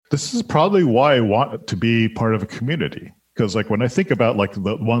This is probably why I want to be part of a community. Because like when I think about like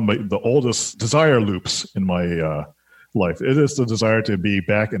the oldest desire loops in my life, it is the desire to be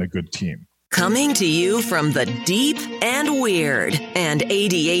back in a good team. Coming to you from the deep and weird and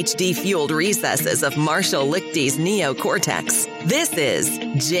ADHD-fueled recesses of Marshall Lichty's neocortex, this is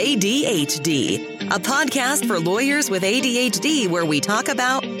JDHD, a podcast for lawyers with ADHD where we talk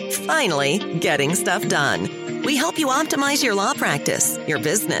about, finally, getting stuff done. We help you optimize your law practice, your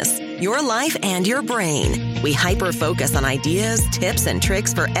business, your life, and your brain. We hyper-focus on ideas, tips, and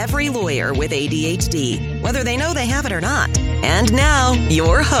tricks for every lawyer with ADHD, whether they know they have it or not. And now,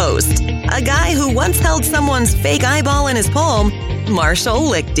 your host, a guy who once held someone's fake eyeball in his palm, Marshall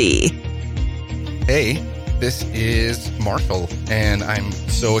Lichty. Hey, this is Marshall, and I'm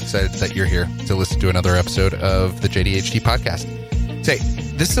so excited that you're here to listen to another episode of the JDHD podcast. Say,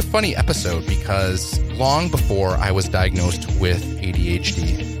 this is a funny episode because long before I was diagnosed with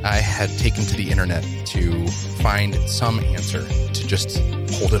ADHD, I had taken to the internet to find some answer to just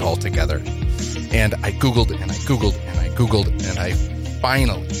hold it all together. And I Googled and I Googled and I Googled, and I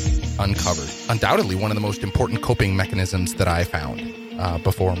finally uncovered undoubtedly one of the most important coping mechanisms that I found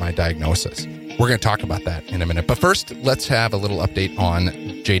before my diagnosis. We're going to talk about that in a minute. But first, let's have a little update on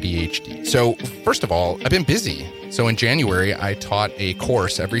JDHD. So first of all, I've been busy. So in January, I taught a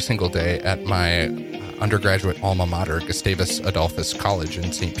course every single day at my undergraduate alma mater, Gustavus Adolphus College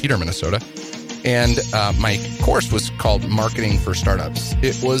in St. Peter, Minnesota. And my course was called Marketing for Startups.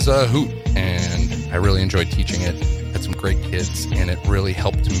 It was a hoot, and I really enjoyed teaching it. Had some great kids, and it really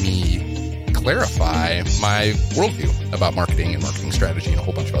helped me clarify my worldview about marketing and marketing strategy and a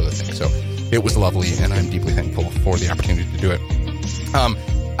whole bunch of other things. So it was lovely, and I'm deeply thankful for the opportunity to do it.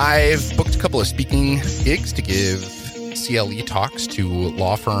 I've booked a couple of speaking gigs to give CLE talks to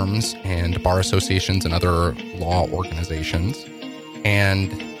law firms and bar associations and other law organizations. And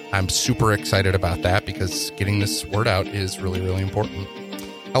I'm super excited about that because getting this word out is really, really important.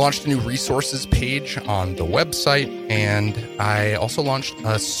 I launched a new resources page on the website, and I also launched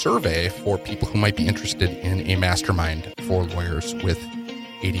a survey for people who might be interested in a mastermind for lawyers with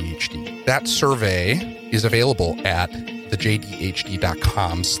ADHD. That survey is available at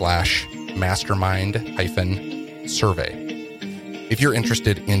thejdhd.com/mastermind-survey. If you're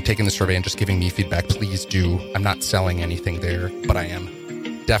interested in taking the survey and just giving me feedback, please do. I'm not selling anything there, but I am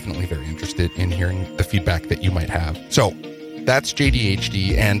definitely very interested in hearing the feedback that you might have. So that's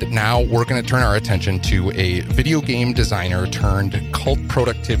JDHD, and now we're going to turn our attention to a video game designer turned cult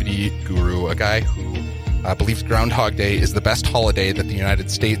productivity guru, a guy who believes Groundhog Day is the best holiday that the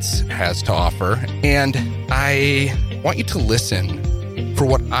United States has to offer. And I want you to listen for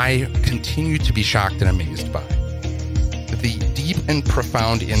what I continue to be shocked and amazed by. The deep and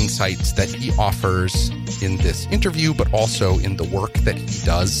profound insights that he offers in this interview, but also in the work that he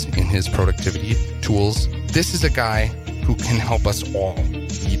does in his productivity tools. This is a guy who can help us all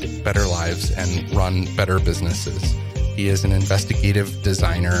lead better lives and run better businesses. He is an investigative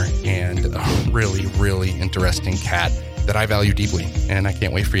designer and a really, really interesting cat that I value deeply, and I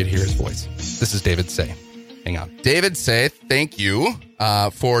can't wait for you to hear his voice. This is David Say. Hang on. David Say, thank you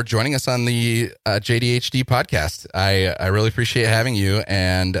for joining us on the JDHD podcast. I really appreciate having you,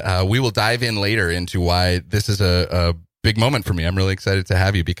 and we will dive in later into why this is a big moment for me. I'm really excited to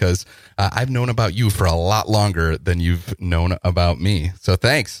have you because I've known about you for a lot longer than you've known about me. So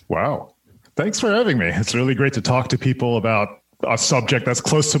thanks. Wow. Thanks for having me. It's really great to talk to people about a subject that's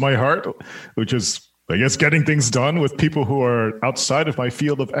close to my heart, which is, I guess, getting things done with people who are outside of my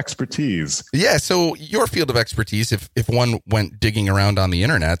field of expertise. Yeah. So your field of expertise, if one went digging around on the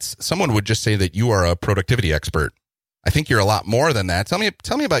internet, someone would just say that you are a productivity expert. I think you're a lot more than that. Tell me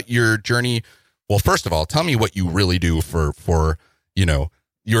about your journey. Well, first of all, tell me what you really do for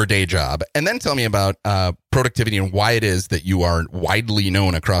your day job, and then tell me about productivity and why it is that you are widely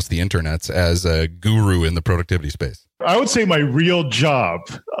known across the internets as a guru in the productivity space. I would say my real job,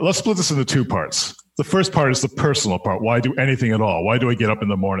 let's split this into two parts. The first part is the personal part. Why do anything at all? Why do I get up in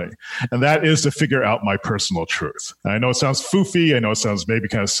the morning? And that is to figure out my personal truth. And I know it sounds foofy. I know it sounds maybe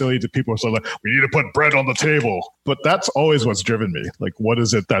kind of silly to people. So like, we need to put bread on the table. But that's always what's driven me. Like, what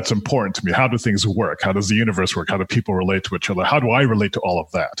is it that's important to me? How do things work? How does the universe work? How do people relate to each other? How do I relate to all of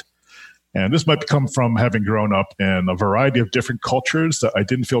that? And this might come from having grown up in a variety of different cultures that I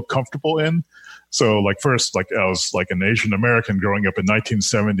didn't feel comfortable in. So like first, like I was like an Asian American growing up in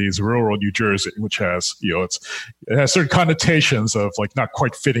 1970s rural New Jersey, which has, it has certain connotations of like not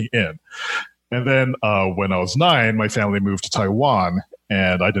quite fitting in. And then when I was 9, my family moved to Taiwan.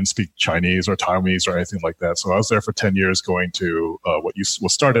 And I didn't speak Chinese or Taiwanese or anything like that. So I was there for 10 years going to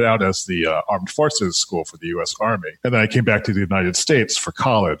what started out as the Armed Forces School for the U.S. Army. And then I came back to the United States for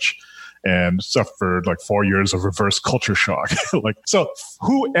college and suffered like 4 years of reverse culture shock. So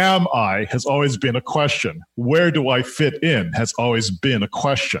who am I has always been a question. Where do I fit in has always been a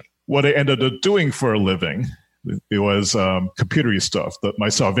question. What I ended up doing for a living, it was computery stuff. My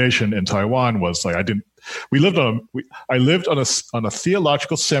salvation in Taiwan was like I lived on a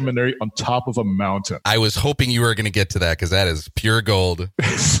theological seminary on top of a mountain. I was hoping you were going to get to that because that is pure gold.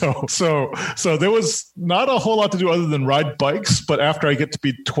 So there was not a whole lot to do other than ride bikes. But after I get to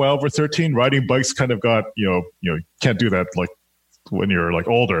be 12 or 13, riding bikes kind of got you can't do that like when you're like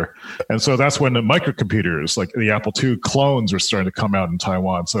older. And so that's when the microcomputers, like the Apple II clones, are starting to come out in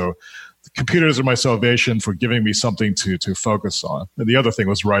Taiwan. So the computers are my salvation for giving me something to focus on. And the other thing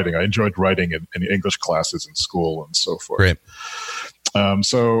was writing. I enjoyed writing in English classes in school and so forth. Great.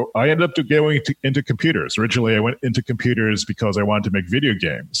 So I ended up going into computers. Originally, I went into computers because I wanted to make video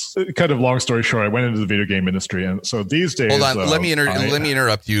games. Kind of long story short, I went into the video game industry. And so these days... Hold on. Let me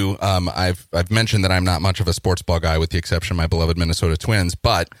interrupt you. I've mentioned that I'm not much of a sports ball guy with the exception of my beloved Minnesota Twins,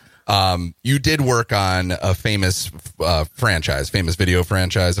 but... you did work on a famous video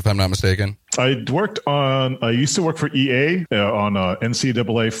franchise, if I'm not mistaken. I used to work for EA on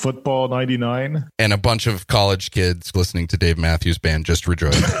NCAA Football 99. And a bunch of college kids listening to Dave Matthews Band just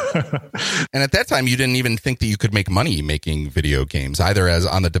rejoiced. And at that time, you didn't even think that you could make money making video games, either as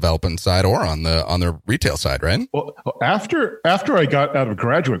on the development side or on the retail side, right? Well, after I got out of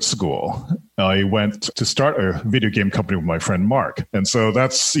graduate school, I went to start a video game company with my friend Mark. And so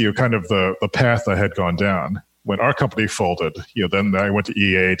that's kind of the path I had gone down. When our company folded, then I went to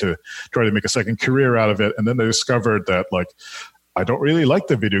EA to try to make a second career out of it. And then I discovered that, I don't really like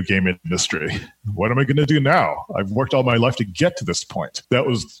the video game industry. What am I going to do now? I've worked all my life to get to this point. That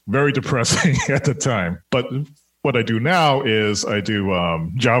was very depressing at the time. But what I do now is I do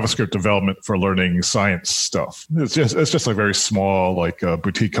JavaScript development for learning science stuff. It's just a very small,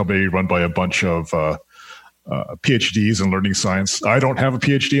 boutique company run by a bunch of PhDs in learning science. I don't have a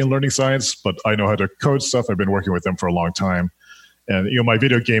PhD in learning science, but I know how to code stuff. I've been working with them for a long time. And, my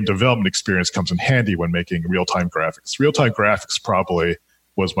video game development experience comes in handy when making real-time graphics. Real-time graphics probably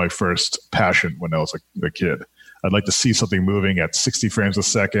was my first passion when I was a kid. I'd like to see something moving at 60 frames a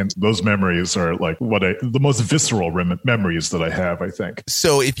second. Those memories are the most visceral memories that I have, I think.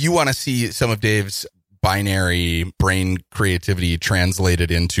 So if you want to see some of Dave's binary brain creativity translated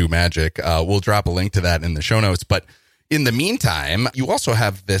into magic, we'll drop a link to that in the show notes. But in the meantime, you also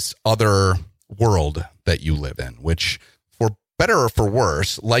have this other world that you live in, which, for better or for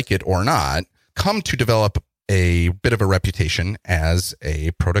worse, like it or not, come to develop a bit of a reputation as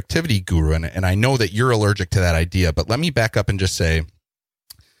a productivity guru. And I know that you're allergic to that idea, but let me back up and just say,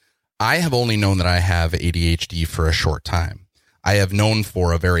 I have only known that I have ADHD for a short time. I have known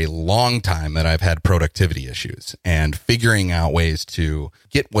for a very long time that I've had productivity issues, and figuring out ways to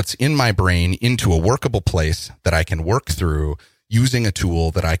get what's in my brain into a workable place that I can work through using a tool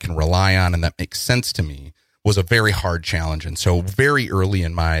that I can rely on and that makes sense to me was a very hard challenge. And so very early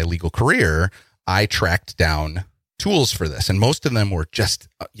in my legal career, I tracked down tools for this. And most of them were just,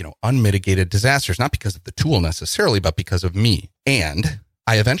 unmitigated disasters, not because of the tool necessarily, but because of me. And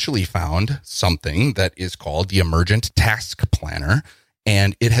I eventually found something that is called the Emergent Task Planner,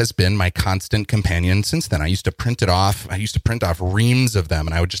 and it has been my constant companion since then. I used to print it off. I used to print off reams of them,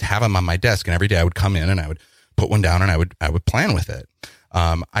 and I would just have them on my desk. And every day I would come in and I would put one down and I would plan with it.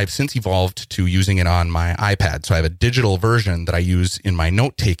 I've since evolved to using it on my iPad. So I have a digital version that I use in my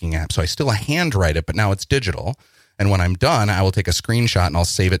note-taking app. So I still handwrite it, but now it's digital. And when I'm done, I will take a screenshot and I'll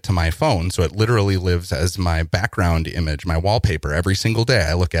save it to my phone. So it literally lives as my background image, my wallpaper. Every single day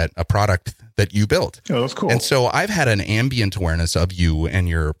I look at a product that you built. Oh, that's cool. And so I've had an ambient awareness of you and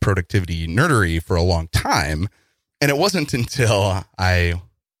your productivity nerdery for a long time. And it wasn't until I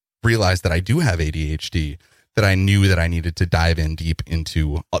realized that I do have ADHD that I knew that I needed to dive in deep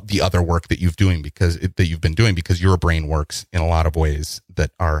into the other work that you've been doing because your brain works in a lot of ways that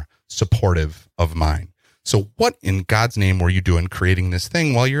are supportive of mine. So what in God's name were you doing creating this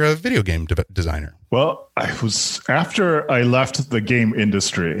thing while you're a video game designer? Well, after I left the game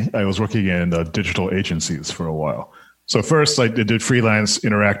industry, I was working in digital agencies for a while. So first I did freelance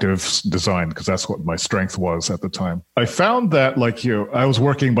interactive design because that's what my strength was at the time. I found that I was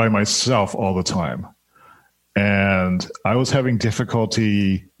working by myself all the time. And I was having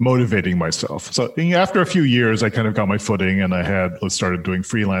difficulty motivating myself. So after a few years, I kind of got my footing and I started doing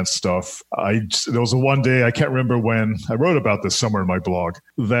freelance stuff. There was one day, I can't remember when, I wrote about this somewhere in my blog,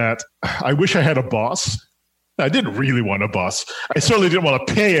 that I wish I had a boss. I didn't really want a bus. I certainly didn't want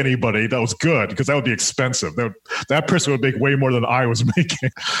to pay anybody that was good because that would be expensive. That person would make way more than I was making.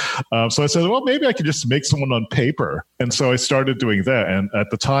 So I said, well, maybe I could just make someone on paper. And so I started doing that. And at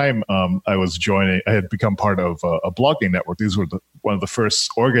the time, I had become part of a blogging network. These were one of the first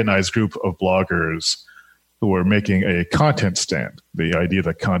organized group of bloggers who were making a content stand. The idea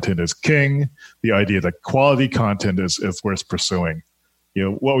that content is king, the idea that quality content is worth pursuing.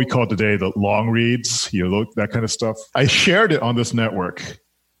 What we call today the long reads, that kind of stuff. I shared it on this network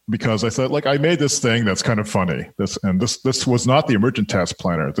because I thought, I made this thing that's kind of funny. This was not the Emergent Task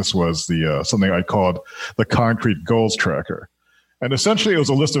Planner. This was the something I called the Concrete Goals Tracker. And essentially, it was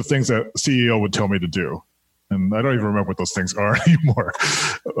a list of things that CEO would tell me to do. And I don't even remember what those things are anymore.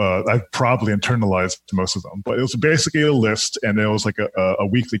 I've probably internalized most of them. But it was basically a list, and it was like a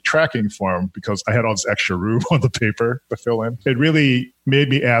weekly tracking form because I had all this extra room on the paper to fill in. It really made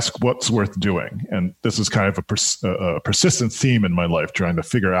me ask what's worth doing. And this is kind of a persistent theme in my life, trying to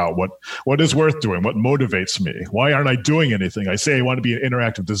figure out what is worth doing, what motivates me. Why aren't I doing anything? I say I want to be an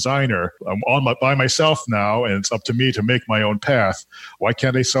interactive designer. I'm by myself now, and it's up to me to make my own path. Why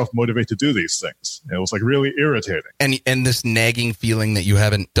can't I self-motivate to do these things? And it was really irritating. And this nagging feeling that you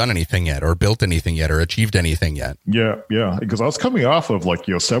haven't done anything yet or built anything yet or achieved anything yet. Yeah. Because I was coming off of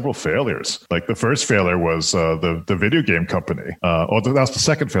several failures. The first failure was the video game company. That's the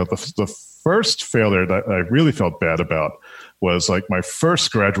second failure. The first failure that I really felt bad about was my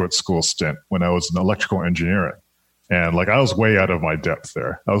first graduate school stint when I was in electrical engineering. And I was way out of my depth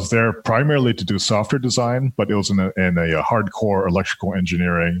there. I was there primarily to do software design, but it was in a hardcore electrical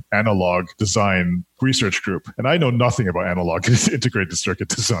engineering analog design research group. And I know nothing about analog integrated circuit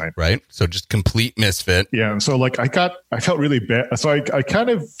design. Right. So just complete misfit. Yeah. And so I felt really bad. So I kind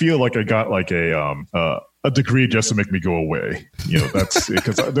of feel like I got a degree just to make me go away. That's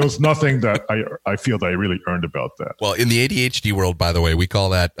because there was nothing that I feel that I really earned about that. Well, in the ADHD world, by the way, we call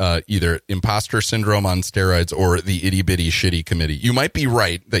that either imposter syndrome on steroids or the itty bitty shitty committee. You might be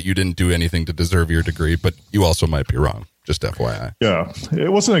right that you didn't do anything to deserve your degree, but you also might be wrong. Just FYI. Yeah,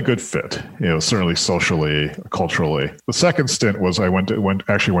 it wasn't a good fit, certainly socially, culturally. The second stint was I went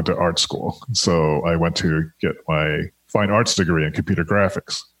to art school. So I went to get my fine arts degree in computer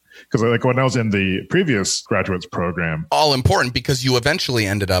graphics. Because when I was in the previous graduates program. All important because you eventually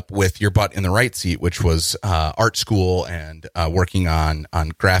ended up with your butt in the right seat, which was art school and working on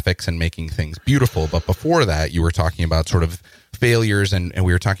graphics and making things beautiful. But before that, you were talking about sort of failures and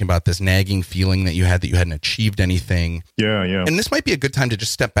we were talking about this nagging feeling that you hadn't achieved anything. Yeah. And this might be a good time to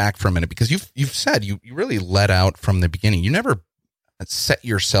just step back for a minute because you've said you really let out from the beginning. You never set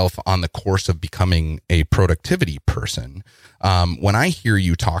yourself on the course of becoming a productivity person. When I hear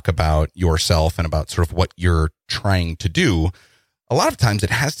you talk about yourself and about sort of what you're trying to do, a lot of times it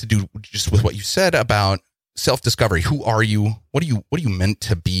has to do just with what you said about self-discovery. Who are you? What are you meant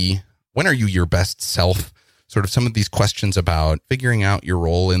to be? When are you your best self? Sort of some of these questions about figuring out your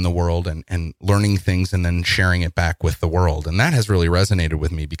role in the world and learning things and then sharing it back with the world. And that has really resonated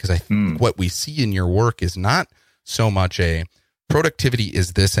with me because I think what we see in your work is not so much a productivity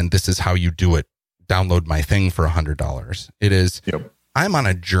is this and this is how you do it. Download my thing for $100. It is, I'm on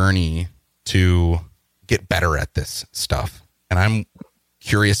a journey to get better at this stuff and I'm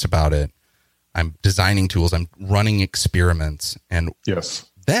curious about it. I'm designing tools. I'm running experiments. And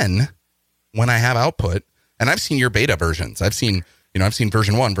then when I have output, and I've seen your beta versions, I've seen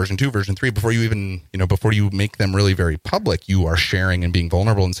version 1, version 2, version 3, before you make them really very public, you are sharing and being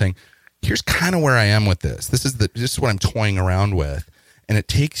vulnerable and saying, here's kind of where I am with this. This is what I'm toying around with. And it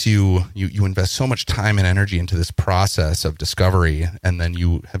takes you invest so much time and energy into this process of discovery, and then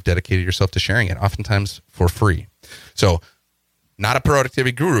you have dedicated yourself to sharing it, oftentimes for free. So not a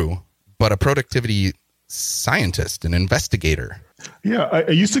productivity guru, but a productivity scientist, an investigator. Yeah,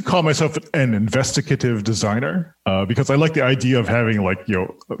 I used to call myself an investigative designer because I like the idea of having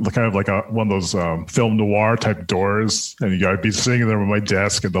kind of like one of those film noir type doors, and I'd be sitting there with my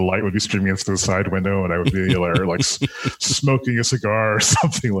desk, and the light would be streaming into the side window, and I would be smoking a cigar or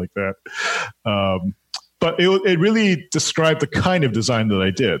something like that. But it really described the kind of design that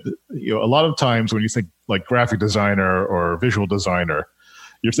I did. A lot of times when you think like graphic designer or visual designer,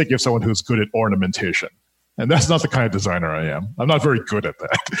 you're thinking of someone who's good at ornamentation. And that's not the kind of designer I am. I'm not very good at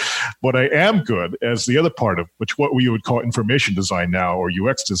that. What I am good as the other part of what we would call information design now or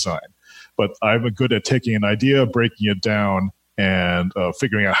UX design. But I'm good at taking an idea, breaking it down, and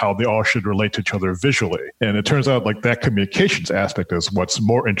figuring out how they all should relate to each other visually. And it turns out that communications aspect is what's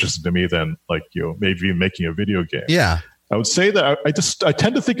more interesting to me than maybe making a video game. Yeah. I would say that I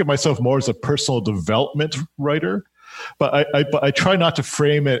tend to think of myself more as a personal development writer, but I try not to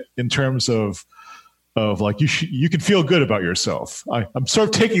frame it in terms of of like, you can feel good about yourself. I'm sort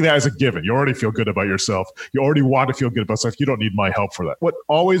of taking that as a given. You already feel good about yourself. You already want to feel good about yourself. You don't need my help for that. What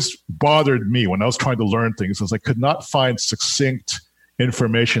always bothered me when I was trying to learn things is I could not find succinct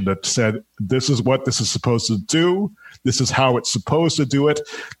information that said, this is what this is supposed to do. This is how it's supposed to do it.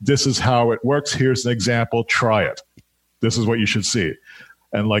 This is how it works. Here's an example. Try it. This is what you should see.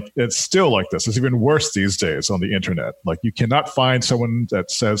 And like, it's still like this. It's even worse these days on the internet. Like, you cannot find someone that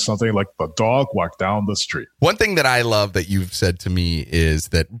says something like the dog walked down the street. One thing that I love that you've said to me is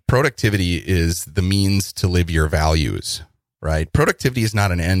that productivity is the means to live your values, right? Productivity is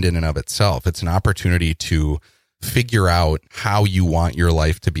not an end in and of itself. It's an opportunity to figure out how you want your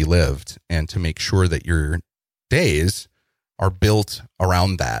life to be lived and to make sure that your days are built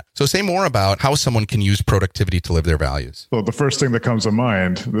around that. So say more about how someone can use productivity to live their values. Well, the first thing that comes to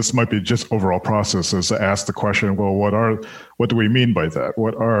mind, this might be just overall process, is to ask the question, well, what do we mean by that?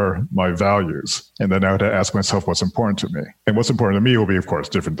 What are my values? And then I had to ask myself what's important to me. And what's important to me will be, of course,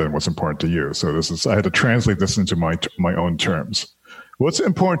 different than what's important to you. So I had to translate this into my own terms. What's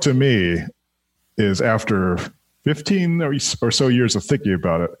important to me is, after 15 or so years of thinking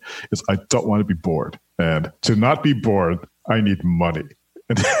about it, is I don't want to be bored. And to not be bored, I need money.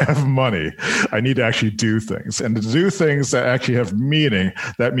 And to have money, I need to actually do things. And to do things that actually have meaning,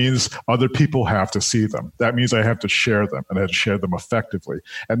 that means other people have to see them. That means I have to share them, and I have to share them effectively.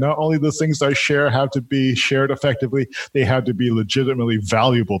 And not only the things I share have to be shared effectively, they have to be legitimately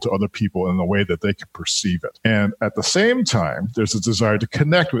valuable to other people in the way that they can perceive it. And at the same time, there's a desire to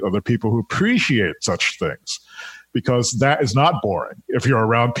connect with other people who appreciate such things, because that is not boring if you're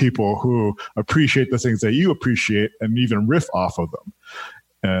around people who appreciate the things that you appreciate and even riff off of them.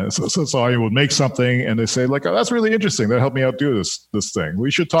 And so I would make something and they say, like, oh, that's really interesting. That helped me out do this thing. We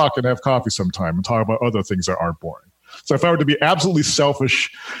should talk and have coffee sometime and talk about other things that aren't boring. So if I were to be absolutely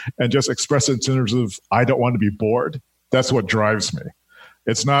selfish and just express it in terms of I don't want to be bored, that's what drives me.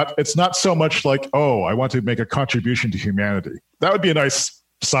 It's not so much like, oh, I want to make a contribution to humanity. That would be a nice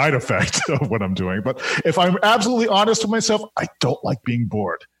side effect of what I'm doing. But if I'm absolutely honest with myself, I don't like being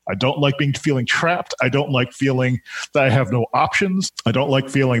bored. I don't like feeling trapped. I don't like feeling that I have no options. I don't like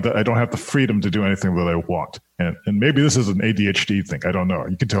feeling that I don't have the freedom to do anything that I want. And maybe this is an ADHD thing. I don't know.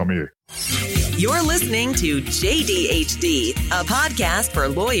 You can tell me. You're listening to JDHD, a podcast for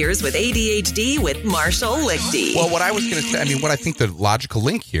lawyers with ADHD with Marshall Lichty. Well, what I was going to say, what I think the logical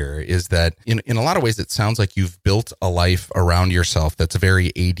link here is that in a lot of ways, it sounds like you've built a life around yourself that's very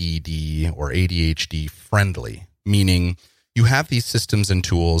ADD or ADHD friendly, meaning you have these systems and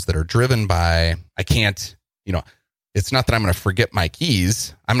tools that are driven by, it's not that I'm going to forget my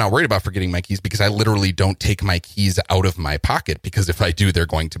keys. I'm not worried about forgetting my keys because I literally don't take my keys out of my pocket, because if I do, they're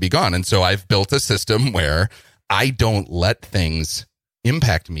going to be gone. And so I've built a system where I don't let things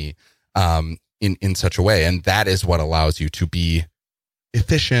impact me in such a way. And that is what allows you to be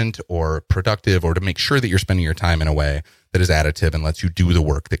efficient or productive, or to make sure that you're spending your time in a way that is additive and lets you do the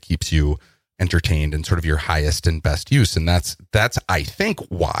work that keeps you entertained and sort of your highest and best use. And that's I think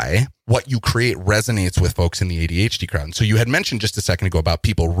why what you create resonates with folks in the ADHD crowd. And so you had mentioned just a second ago about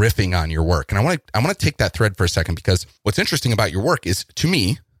people riffing on your work. And I want to take that thread for a second, because what's interesting about your work is, to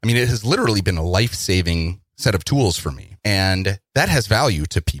me, it has literally been a life-saving set of tools for me. And that has value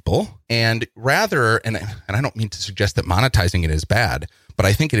to people. And and I don't mean to suggest that monetizing it is bad, but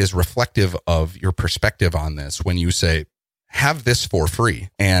I think it is reflective of your perspective on this when you say, have this for free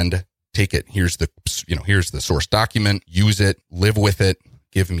and take it. Here's the source document, use it, live with it,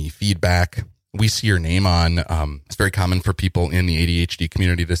 give me feedback. We see your name on, it's very common for people in the ADHD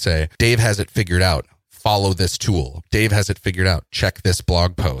community to say, Dave has it figured out. Follow this tool. Dave has it figured out. Check this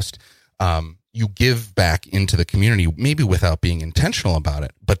blog post. You give back into the community, maybe without being intentional about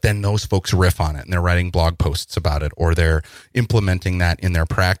it, but then those folks riff on it and they're writing blog posts about it, or they're implementing that in their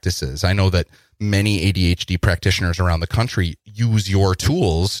practices. I know that many ADHD practitioners around the country use your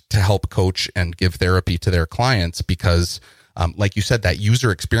tools to help coach and give therapy to their clients because, like you said, that user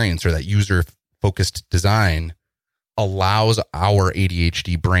experience or that user-focused design allows our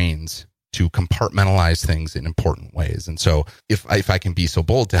ADHD brains to compartmentalize things in important ways. And so if I can be so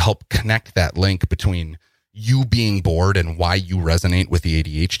bold to help connect that link between you being bored and why you resonate with the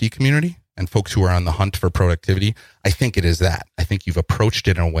ADHD community and folks who are on the hunt for productivity, I think it is that. I think you've approached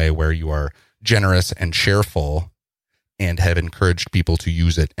it in a way where you are generous and shareful and have encouraged people to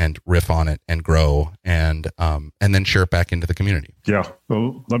use it and riff on it and grow and then share it back into the community. Yeah.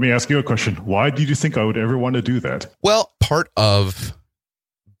 Well, let me ask you a question. Why did you think I would ever want to do that? Well, part of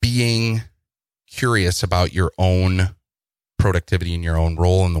being curious about your own productivity and your own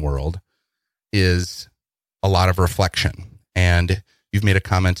role in the world is a lot of reflection. And you've made a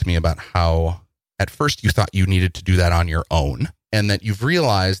comment to me about how at first you thought you needed to do that on your own, and that you've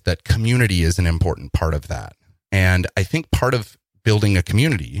realized that community is an important part of that. And I think part of building a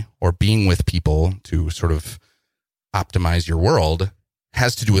community or being with people to sort of optimize your world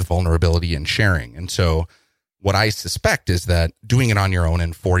has to do with vulnerability and sharing. And so what I suspect is that doing it on your own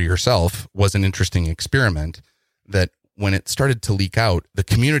and for yourself was an interesting experiment that when it started to leak out, the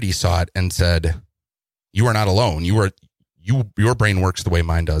community saw it and said, you are not alone. Your brain works the way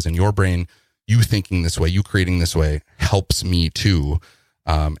mine does, and your brain, you thinking this way, you creating this way helps me too.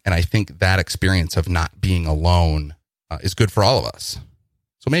 And I think that experience of not being alone is good for all of us.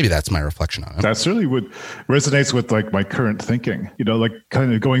 So maybe that's my reflection on it. That's really what resonates with like my current thinking, like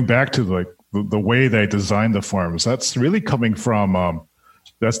kind of going back to like the way they designed the forums. That's really coming from,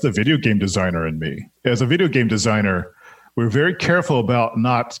 that's the video game designer in me. As a video game designer, we're very careful about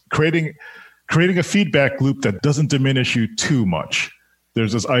not creating a feedback loop that doesn't diminish you too much.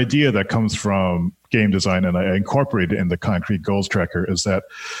 There's this idea that comes from game design, and I incorporate it in the Concrete Goals Tracker, is that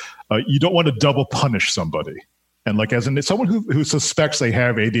you don't want to double punish somebody. And like as in someone who suspects they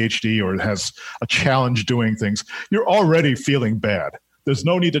have ADHD or has a challenge doing things, you're already feeling bad. There's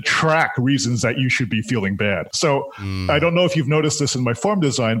no need to track reasons that you should be feeling bad. So I don't know if you've noticed this in my form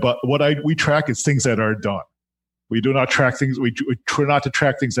design, but what we track is things that are done. We do not track things. We try not to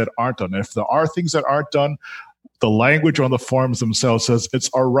track things that aren't done. And if there are things that aren't done, the language on the forums themselves says it's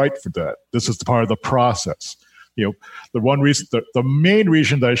all right for that. This is part of the process. The main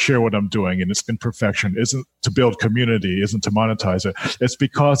reason that I share what I'm doing in its imperfection isn't to build community, isn't to monetize it. It's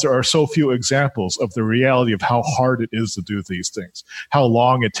because there are so few examples of the reality of how hard it is to do these things, how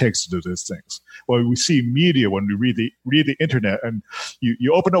long it takes to do these things. When we see media, when we read the internet, and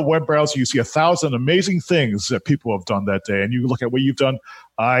you open a web browser, you see 1,000 amazing things that people have done that day, and you look at what you've done.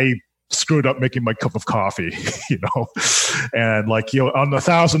 I screwed up making my cup of coffee, and on the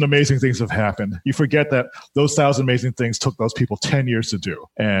 1,000 amazing things have happened. You forget that those 1,000 amazing things took those people 10 years to do.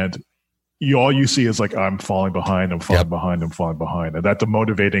 And all you see is like, I'm falling behind, I'm falling behind, I'm falling behind. And that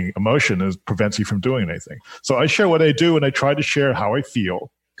demotivating emotion prevents you from doing anything. So I share what I do, and I try to share how I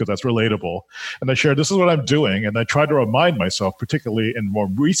feel, because that's relatable. And I share, this is what I'm doing. And I try to remind myself, particularly in more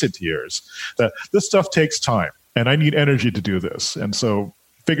recent years, that this stuff takes time and I need energy to do this. And so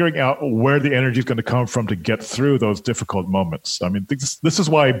figuring out where the energy is going to come from to get through those difficult moments. I mean, this is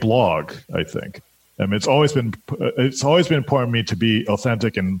why I blog, I think. I mean, it's always been important to me to be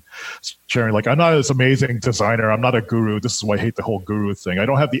authentic and sharing. Like, I'm not this amazing designer. I'm not a guru. This is why I hate the whole guru thing. I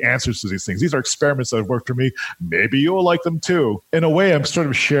don't have the answers to these things. These are experiments that have worked for me. Maybe you'll like them too. In a way, I'm sort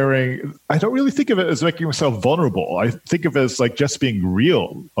of sharing. I don't really think of it as making myself vulnerable. I think of it as like just being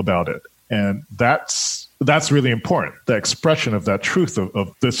real about it. And that's really important. The expression of that truth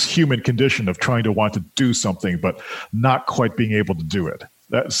of this human condition of trying to want to do something, but not quite being able to do it.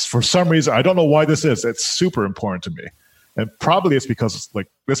 That's, for some reason, I don't know why this is. It's super important to me. And probably it's because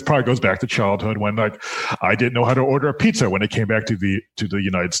this probably goes back to childhood when I didn't know how to order a pizza when I came back to the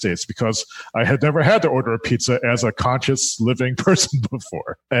United States, because I had never had to order a pizza as a conscious living person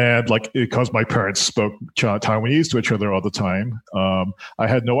before. And because my parents spoke Taiwanese to each other all the time, I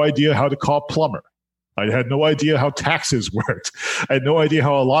had no idea how to call plumber. I had no idea how taxes worked. I had no idea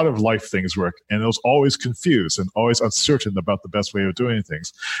how a lot of life things work. And I was always confused and always uncertain about the best way of doing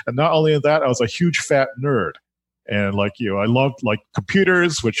things. And not only that, I was a huge fat nerd. And I loved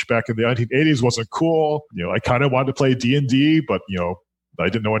computers, which back in the 1980s wasn't cool. I kind of wanted to play D&D, but I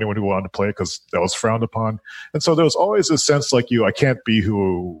didn't know anyone who wanted to play it because that was frowned upon. And so there was always a sense I can't be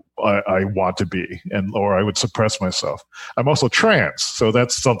who I want to be, or I would suppress myself. I'm also trans, so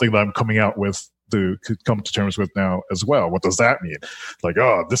that's something that I'm coming out with to come to terms with now as well. What does that mean?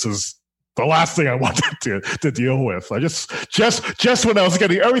 This is the last thing I wanted to deal with. I just when I was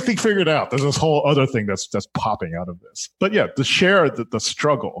getting everything figured out, there's this whole other thing that's popping out of this. But yeah, to share the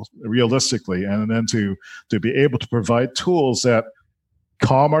struggle realistically, and then to be able to provide tools that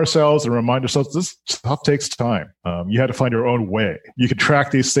calm ourselves and remind ourselves this stuff takes time. You had to find your own way. You could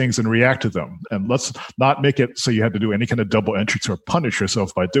track these things and react to them. And let's not make it so you had to do any kind of double entries or punish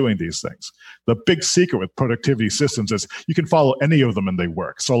yourself by doing these things. The big secret with productivity systems is you can follow any of them and they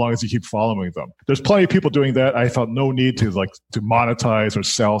work, so long as you keep following them. There's plenty of people doing that. I felt no need to monetize or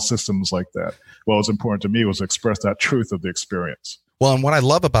sell systems like that. What was important to me was to express that truth of the experience. Well, and what I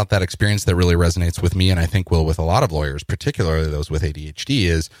love about that experience that really resonates with me, and I think will with a lot of lawyers, particularly those with ADHD,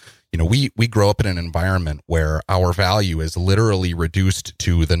 is, we grow up in an environment where our value is literally reduced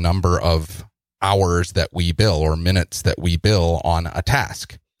to the number of hours that we bill or minutes that we bill on a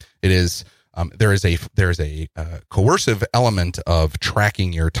task. It is there is a coercive element of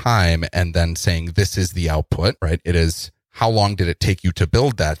tracking your time and then saying this is the output, right? It is how long did it take you to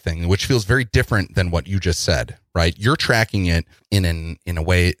build that thing, which feels very different than what you just said, right? You're tracking it in a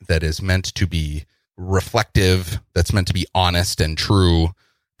way that is meant to be reflective, that's meant to be honest and true,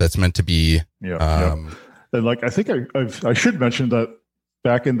 that's meant to be And like I think I should mention that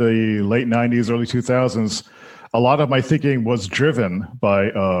back in the late 90s, early 2000s, a lot of my thinking was driven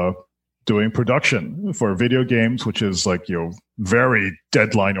by doing production for video games, which is like, very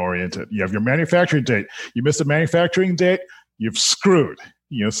deadline oriented. You have your manufacturing date. You miss the manufacturing date, you've screwed.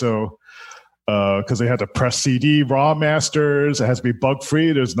 So because they had to press CD RAW masters, it has to be bug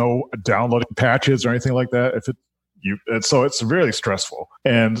free. There's no downloading patches or anything like that. So it's really stressful.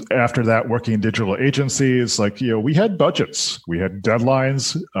 And after that, working in digital agencies, we had budgets, we had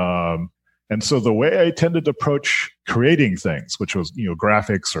deadlines. And so the way I tended to approach creating things, which was,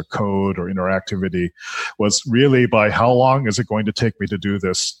 graphics or code or interactivity, was really by how long is it going to take me to do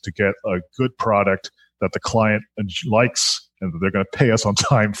this to get a good product that the client likes and that they're going to pay us on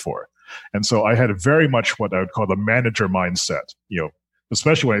time for. And so I had very much what I would call the manager mindset,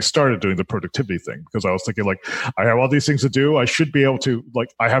 especially when I started doing the productivity thing, because I was thinking I have all these things to do. I should be able to,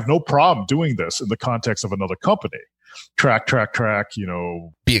 I have no problem doing this in the context of another company. Track,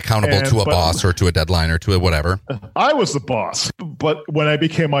 be accountable to a boss or to a deadline or to a whatever. I was the boss. But when I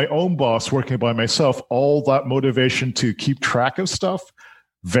became my own boss working by myself, all that motivation to keep track of stuff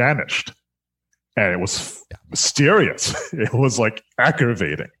vanished. And it was mysterious. It was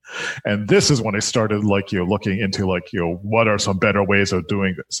aggravating. And this is when I started looking into what are some better ways of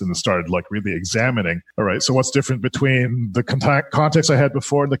doing this, and started really examining, all right, so what's different between the context I had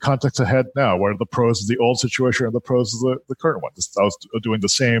before and the context I had now? What are the pros of the old situation and the pros of the current one? I was doing the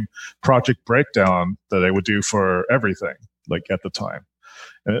same project breakdown that I would do for everything at the time.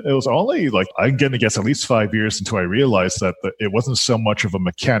 And it was only I'm getting to guess at least 5 years until I realized that it wasn't so much of a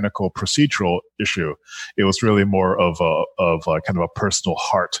mechanical procedural issue. It was really more of a kind of a personal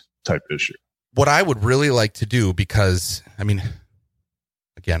heart type issue. What I would really like to do, because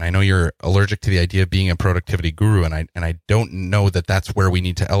again, I know you're allergic to the idea of being a productivity guru, and I don't know that that's where we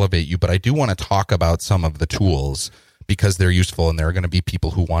need to elevate you, but I do want to talk about some of the tools because they're useful and there are going to be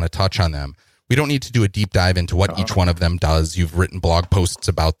people who want to touch on them. We don't need to do a deep dive into what each one of them does. You've written blog posts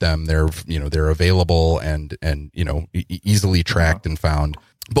about them. They're available and easily tracked and found.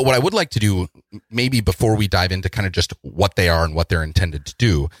 But what I would like to do, maybe before we dive into kind of just what they are and what they're intended to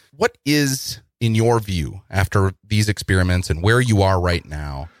do, what is, in your view, after these experiments and where you are right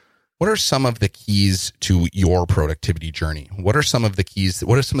now, what are some of the keys to your productivity journey? What are some of the keys?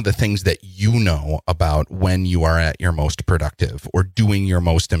 What are some of the things that you know about when you are at your most productive or doing your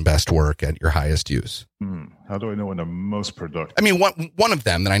most and best work at your highest use? How do I know when I'm most productive? One of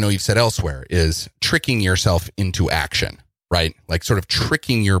them that I know you've said elsewhere is tricking yourself into action, right? Sort of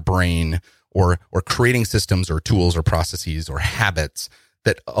tricking your brain or creating systems or tools or processes or habits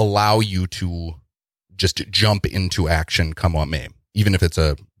that allow you to just jump into action come what may, even if it's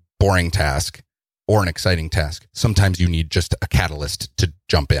a boring task or an exciting task. Sometimes you need just a catalyst to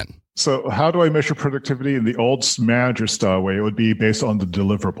jump in. So how do I measure productivity? In the old manager style way, it would be based on the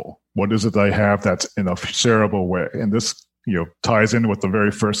deliverable. What is it that I have that's in a shareable way? And this, ties in with the very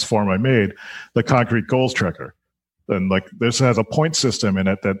first form I made, the concrete goals tracker. And this has a point system in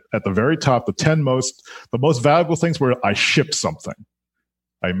it that at the very top, the most valuable things where I shipped something.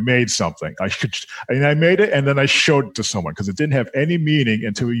 I made something. I made it and then I showed it to someone because it didn't have any meaning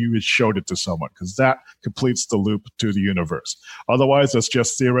until you showed it to someone, because that completes the loop to the universe. Otherwise, it's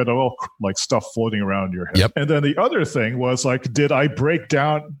just theoretical, stuff floating around your head. Yep. And then the other thing was did I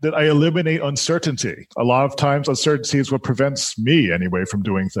eliminate uncertainty? A lot of times uncertainty is what prevents me anyway from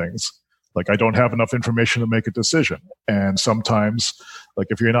doing things. I don't have enough information to make a decision. And sometimes,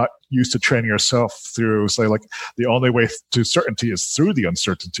 if you're not used to training yourself through, say, the only way to certainty is through the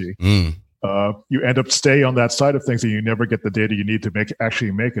uncertainty, you end up staying on that side of things and you never get the data you need to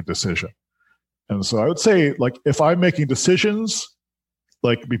actually make a decision. And so I would say, if I'm making decisions,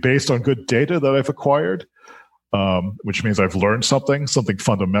 be based on good data that I've acquired, which means I've learned something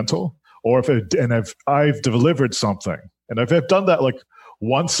fundamental, or if I've delivered something, and if I've done that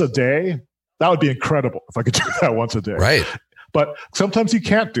once a day, that would be incredible if I could do that once a day. Right. But sometimes you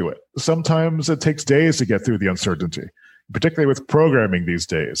can't do it. Sometimes it takes days to get through the uncertainty, particularly with programming these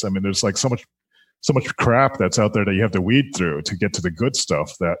days. There's so much crap that's out there that you have to weed through to get to the good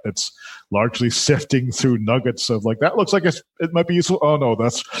stuff that it's largely sifting through nuggets of that looks like it might be useful. Oh no,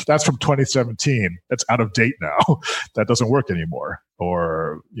 that's from 2017. That's out of date now. That doesn't work anymore,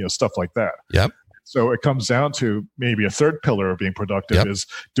 or stuff like that. Yep. So it comes down to maybe a third pillar of being productive is,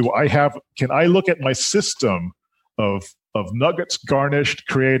 can I look at my system of nuggets garnished,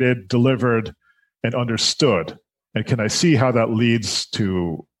 created, delivered, and understood And can I see how that leads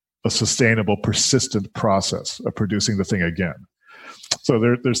to a sustainable, persistent process of producing the thing again? So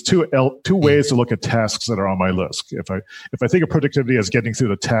there's two ways to look at tasks that are on my list. If I think of productivity as getting through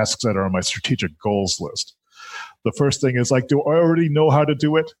the tasks that are on my strategic goals list, the first thing is like, do I already know how to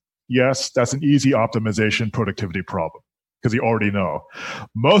do it? Yes, that's an easy optimization productivity problem because you already know.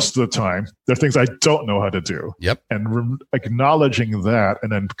 Most of the time, there are things I don't know how to do. Yep. And acknowledging that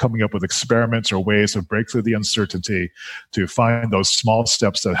and then coming up with experiments or ways to break through the uncertainty to find those small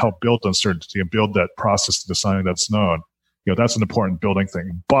steps that help build uncertainty and build that process to something that's known. That's an important building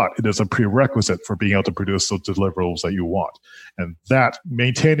thing, but it is a prerequisite for being able to produce those deliverables that you want. And that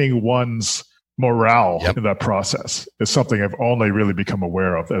maintaining one's morale in that process is something I've only really become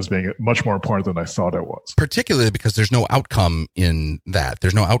aware of as being much more important than I thought it was. Particularly because there's no outcome in that.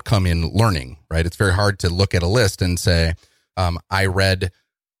 There's no outcome in learning, right? It's very hard to look at a list and say,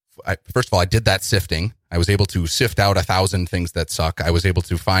 first of all, I did that sifting. I was able to sift out 1,000 things that suck. I was able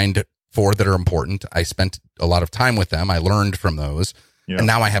to find 4 that are important. I spent a lot of time with them. I learned from those. Yeah. And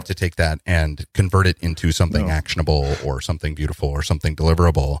now I have to take that and convert it into something actionable or something beautiful or something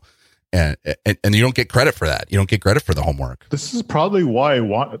deliverable. And you don't get credit for that. You don't get credit for the homework. This is probably why I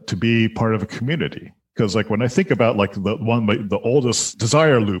want to be part of a community. Because like when I think about like the oldest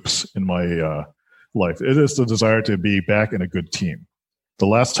desire loops in my life, it is the desire to be back in a good team. The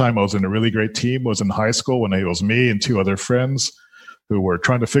last time I was in a really great team was in high school when it was me and 2 other friends who were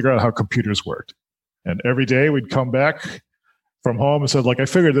trying to figure out how computers worked. And every day we'd come back from home and said, like, I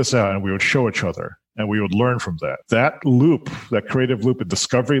figured this out, and we would show each other and we would learn from that. That loop, that creative loop, a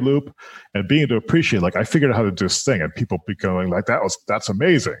discovery loop, and being to appreciate, like, I figured out how to do this thing, and people be going like, that's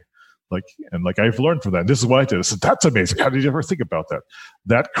amazing. Like, and like, I've learned from that. And this is what I did. I said, that's amazing. How did you ever think about that?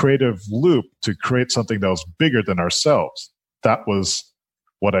 That creative loop to create something that was bigger than ourselves. That was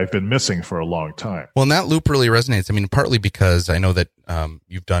what I've been missing for a long time. Well, and that loop really resonates. I mean, partly because I know that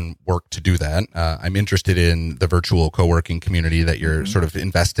you've done work to do that. I'm interested in the virtual co-working community that you're sort of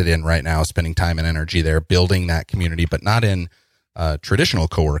invested in right now, spending time and energy there, building that community, but not in traditional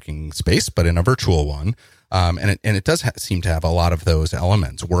co-working space, but in a virtual one. And it does seem to have a lot of those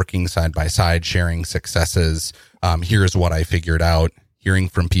elements, working side by side, sharing successes. Here's what I figured out, hearing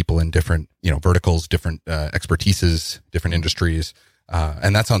from people in different, verticals, different expertises, different industries.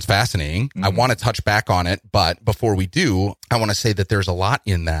 And that sounds fascinating. I want to touch back on it, but before we do, I want to say that there's a lot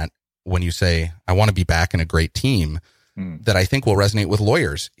in that when you say, I want to be back in a great team, that I think will resonate with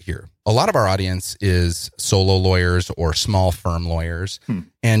lawyers here. A lot of our audience is solo lawyers or small firm lawyers.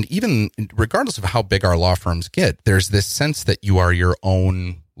 And even regardless of how big our law firms get, there's this sense that you are your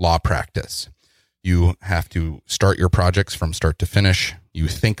own law practice. You have to start your projects from start to finish. You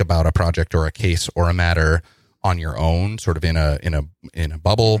think about a project or a case or a matter on your own, sort of in a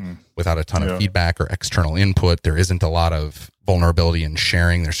bubble without a ton of feedback or external input. There isn't a lot of vulnerability in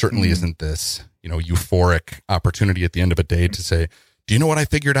sharing. There certainly isn't this, euphoric opportunity at the end of a day to say, do you know what I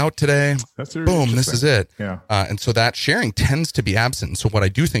figured out today? That's boom, this is it. Yeah. And so that sharing tends to be absent. So what I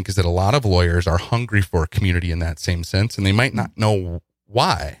do think is that a lot of lawyers are hungry for a community in that same sense, and they might not know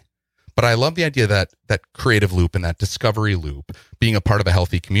why. But I love the idea that creative loop and that discovery loop being a part of a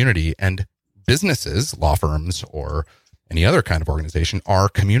healthy community, and businesses, law firms, or any other kind of organization are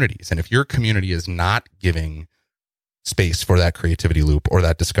communities. And if your community is not giving space for that creativity loop or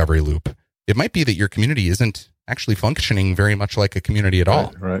that discovery loop, it might be that your community isn't actually functioning very much like a community at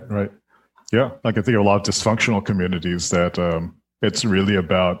all. Right. Yeah. I can think of a lot of dysfunctional communities that it's really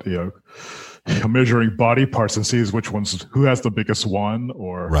about, measuring body parts and sees who has the biggest one,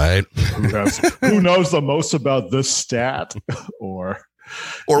 or who knows the most about this stat, or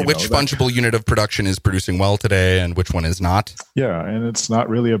which fungible unit of production is producing well today and which one is not. Yeah. And it's not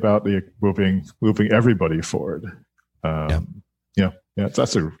really about moving everybody forward. Yeah,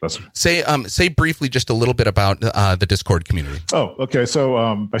 that's say briefly just a little bit about the Discord community. Oh, okay. So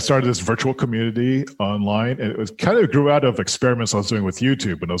I started this virtual community online, and it was kind of grew out of experiments I was doing with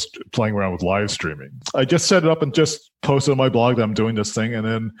YouTube, and I was playing around with live streaming. I just set it up and just posted on my blog that I'm doing this thing, and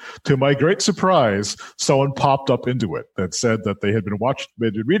then to my great surprise, someone popped up into it that said that they'd been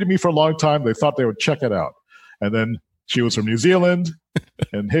reading me for a long time. They thought they would check it out, and then she was from New Zealand.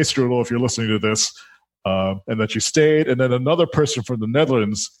 And hey, Strudel, if you're listening to this. And that you stayed. And then another person from the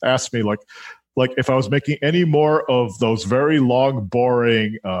Netherlands asked me, like if I was making any more of those very long,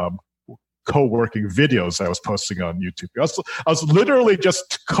 boring co-working videos I was posting on YouTube. I was literally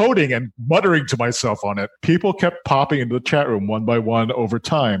just coding and muttering to myself on it. People kept popping into the chat room one by one over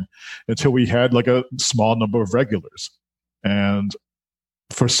time until we had like a small number of regulars. And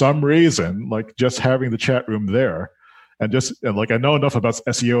for some reason, like just having the chat room there And I know enough about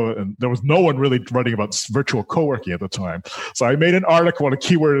SEO, and there was no one really writing about virtual co-working at the time. So I made an article and a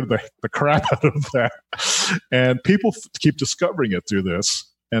keyword the crap out of that. And people keep discovering it through this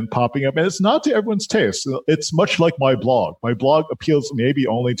and popping up. And it's not to everyone's taste. It's much like my blog. My blog appeals maybe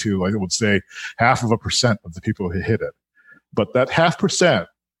only to, I would say, 0.5% of the people who hit it. But that 0.5%,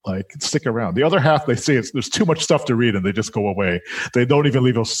 stick around. The other half, they say there's too much stuff to read and they just go away. They don't even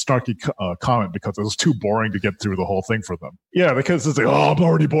leave a snarky comment because it was too boring to get through the whole thing for them. Yeah, because it's I'm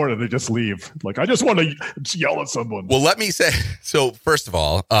already bored, and they just leave. I just want to yell at someone. Well, let me say, so first of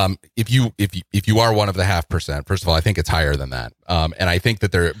all, if you are one of the 0.5%, first of all, I think it's higher than that. And I think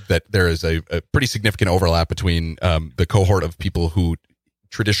that there is a pretty significant overlap between the cohort of people who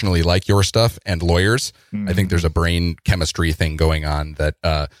traditionally like your stuff and lawyers. Mm-hmm. I think there's a brain chemistry thing going on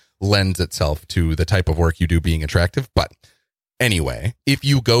that lends itself to the type of work you do being attractive. But anyway, if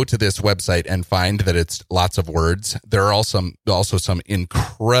you go to this website and find that it's lots of words, there are also some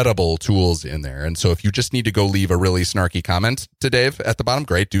incredible tools in there. And so if you just need to go leave a really snarky comment to Dave at the bottom,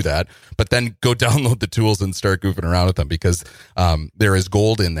 great, do that. But then go download the tools and start goofing around with them, because there is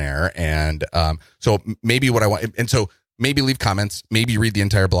gold in there. And so maybe what I want, and so maybe leave comments, maybe read the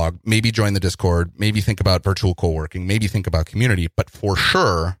entire blog, maybe join the Discord, maybe think about virtual co-working, maybe think about community, but for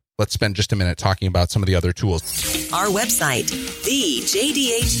sure, let's spend just a minute talking about some of the other tools. Our website,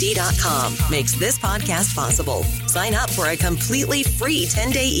 thejdhd.com, makes this podcast possible. Sign up for a completely free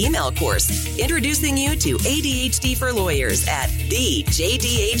 10-day email course introducing you to ADHD for lawyers at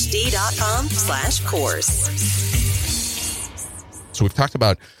thejdhd.com/course. So we've talked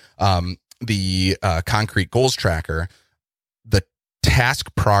about the concrete goals tracker, the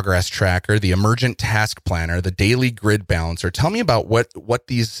task progress tracker, the emergent task planner, the daily grid balancer. Tell me about what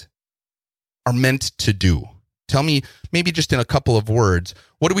these are meant to do. Tell me, maybe just in a couple of words,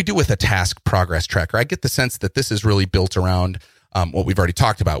 what do we do with a task progress tracker? I get the sense that this is really built around what we've already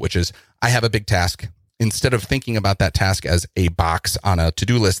talked about, which is I have a big task. Instead of thinking about that task as a box on a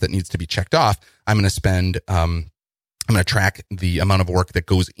to-do list that needs to be checked off, I'm going to track the amount of work that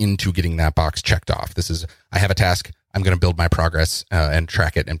goes into getting that box checked off. I have a task. I'm going to build my progress and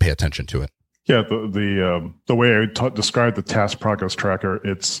track it and pay attention to it. Yeah, the way I describe the task progress tracker,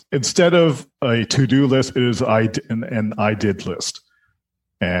 it's instead of a to-do list, it is an I did list.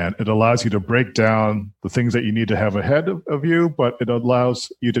 And it allows you to break down the things that you need to have ahead of you, but it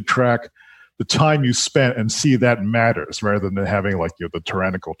allows you to track the time you spent and see that matters rather than having the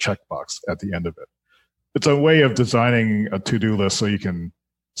tyrannical checkbox at the end of it. It's a way of designing a to-do list so you can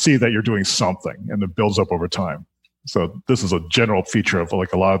see that you're doing something, and it builds up over time. So this is a general feature of a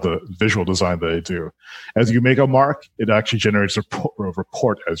lot of the visual design that I do. As you make a mark, it actually generates a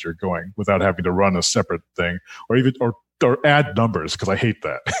report as you're going without having to run a separate thing or add numbers, because I hate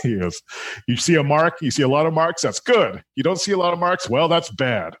that. You see a mark, you see a lot of marks, that's good. You don't see a lot of marks, well, that's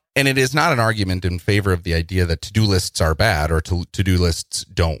bad. And it is not an argument in favor of the idea that to-do lists are bad or to-do lists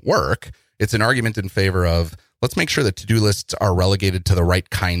don't work. It's an argument in favor of, let's make sure that to-do lists are relegated to the right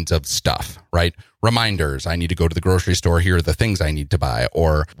kinds of stuff, right? Reminders, I need to go to the grocery store, here are the things I need to buy.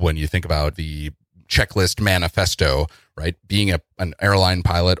 Or when you think about the checklist manifesto, right? Being an airline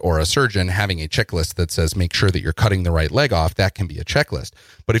pilot or a surgeon, having a checklist that says, make sure that you're cutting the right leg off, that can be a checklist.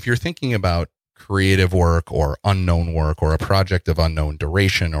 But if you're thinking about creative work or unknown work or a project of unknown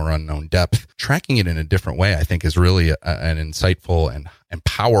duration or unknown depth, tracking it in a different way, I think, is really an insightful and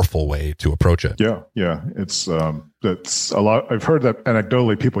powerful way to approach it. Yeah. It's a lot. I've heard that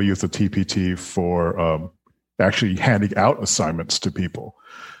anecdotally people use the TPT for actually handing out assignments to people.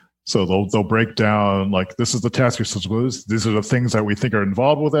 So they'll break down, this is the task you're supposed to do. These are the things that we think are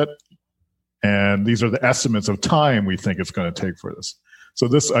involved with it, and these are the estimates of time we think it's going to take for this. So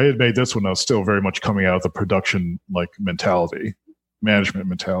I had made this when I was still very much coming out of the production mentality, management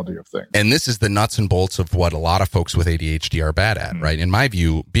mentality of things. And this is the nuts and bolts of what a lot of folks with ADHD are bad at, right? In my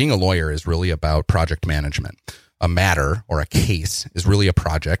view, being a lawyer is really about project management. A matter or a case is really a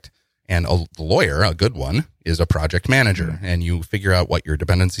project, and a lawyer, a good one, is a project manager. And you figure out what your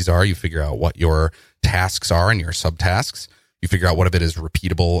dependencies are, you figure out what your tasks are and your subtasks. You figure out what of it is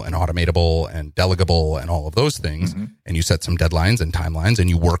repeatable and automatable and delegable and all of those things. Mm-hmm. And you set some deadlines and timelines and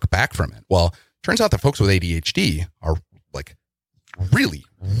you work back from it. Well, turns out that folks with ADHD are really,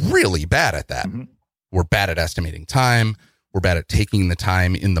 really bad at that. Mm-hmm. We're bad at estimating time. We're bad at taking the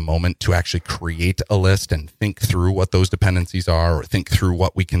time in the moment to actually create a list and think through what those dependencies are, or think through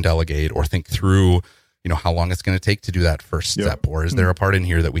what we can delegate, or think through how long it's going to take to do that first step, or is there a part in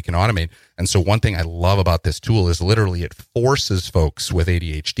here that we can automate? And so one thing I love about this tool is literally it forces folks with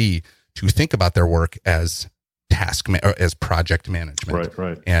ADHD to think about their work as as project management,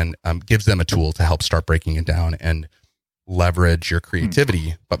 right, and gives them a tool to help start breaking it down and leverage your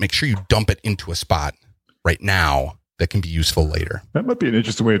creativity, but make sure you dump it into a spot right now that can be useful later. That might be an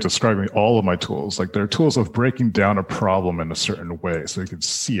interesting way of describing all of my tools. Like they're tools of breaking down a problem in a certain way so you can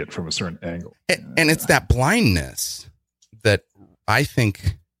see it from a certain angle. And it's that blindness that I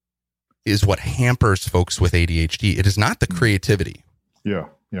think is what hampers folks with ADHD. It is not the creativity. Yeah.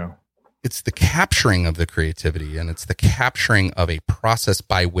 It's the capturing of the creativity, and it's the capturing of a process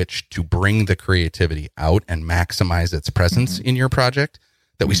by which to bring the creativity out and maximize its presence in your project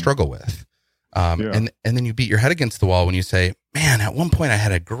that we struggle with. And then you beat your head against the wall when you say, man, at one point I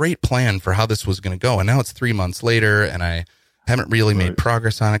had a great plan for how this was going to go. And now it's 3 months later and I haven't really made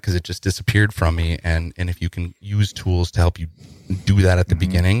progress on it because it just disappeared from me. And if you can use tools to help you do that at the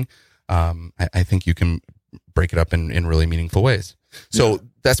beginning, I think you can break it up in really meaningful ways. So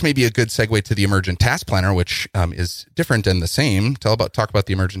that's maybe a good segue to the Emergent Task Planner, which is different and the same. Talk about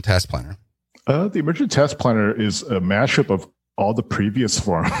the Emergent Task Planner. The Emergent Task Planner is a mashup of all the previous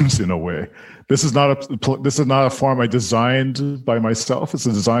forms in a way. This is not a form I designed by myself. It's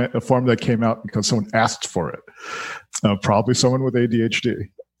a form that came out because someone asked for it. Probably someone with ADHD.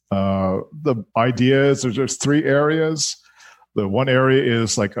 The idea is there's 3 areas. The one area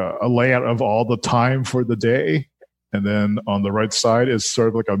is like a layout of all the time for the day. And then on the right side is sort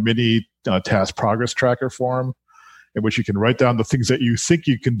of like a mini task progress tracker form in which you can write down the things that you think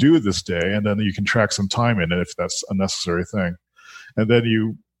you can do this day. And then you can track some time in it if that's a necessary thing. And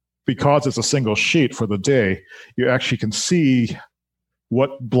then because it's a single sheet for the day, you actually can see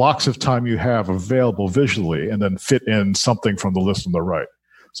what blocks of time you have available visually and then fit in something from the list on the right.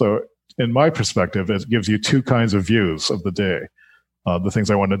 So in my perspective, it gives you 2 kinds of views of the day. The things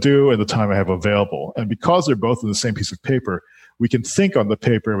I want to do and the time I have available. And because they're both in the same piece of paper, we can think on the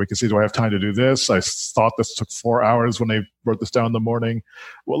paper. We can see, do I have time to do this? I thought this took 4 hours when I wrote this down in the morning.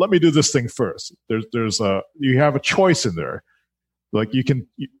 Well, let me do this thing first. You have a choice in there. Like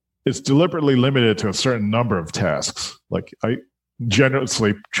it's deliberately limited to a certain number of tasks. Like I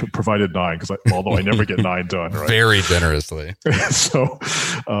generously provided 9 because although I never get 9 done, right? Very generously. So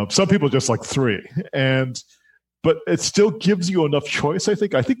some people just like 3 but it still gives you enough choice. I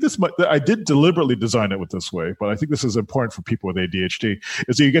think I did deliberately design it with this way, but I think this is important for people with ADHD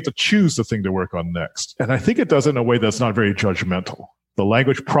is that you get to choose the thing to work on next. And I think it does it in a way that's not very judgmental. The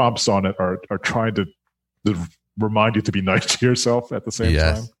language prompts on it are trying to remind you to be nice to yourself at the same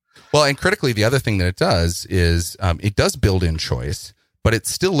time. Well, and critically, the other thing that it does is it does build in choice, but it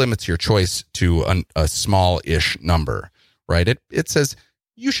still limits your choice to a small-ish number, right? It says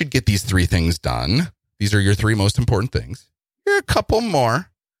you should get these 3 things done. These are your 3 most important things. Here are a couple more.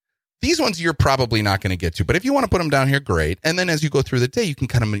 These ones you're probably not going to get to, but if you want to put them down here, great. And then as you go through the day, you can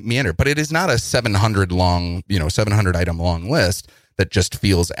kind of meander. But it is not a 700 item long list that just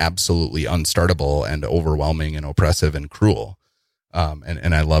feels absolutely unstartable and overwhelming and oppressive and cruel.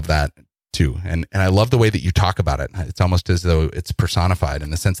 And I love that too. And I love the way that you talk about it. It's almost as though it's personified in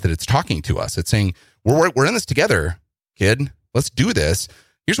the sense that it's talking to us. It's saying, we're in this together, kid. Let's do this.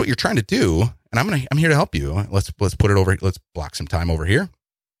 Here's what you're trying to do. And I'm here to help you. Let's put it over. Let's block some time over here.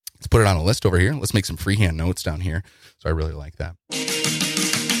 Let's put it on a list over here. Let's make some freehand notes down here. So I really like that.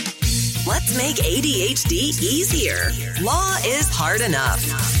 Let's make ADHD easier. Law is hard enough.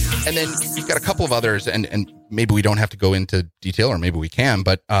 And then you've got a couple of others, and maybe we don't have to go into detail, or maybe we can,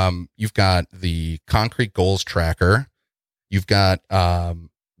 but you've got the concrete goals tracker. You've got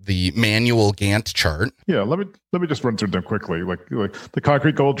the manual Gantt chart. Yeah, let me just run through them quickly. Like the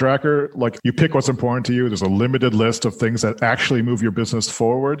concrete goal tracker, like you pick what's important to you. There's a limited list of things that actually move your business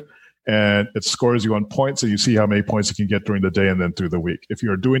forward, and it scores you on points, so you see how many points you can get during the day and then through the week. If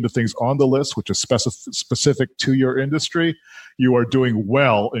you're doing the things on the list, which is specific to your industry, you are doing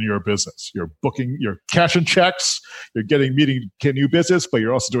well in your business. You're booking, you're cashing checks, you're getting new business, but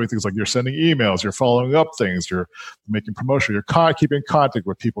you're also doing things like you're sending emails, you're following up things, you're making promotion, you're keeping in contact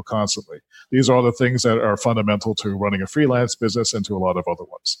with people constantly. These are all the things that are fundamental to running a freelance business and to a lot of other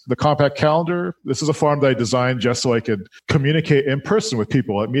ones. The compact calendar, this is a form that I designed just so I could communicate in person with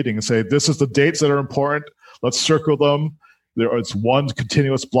people at meetings and say, this is the dates that are important. Let's circle them. It's one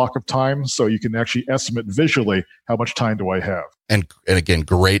continuous block of time, so you can actually estimate visually how much time do I have. And again,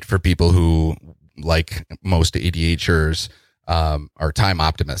 great for people who, like most ADHDers, are time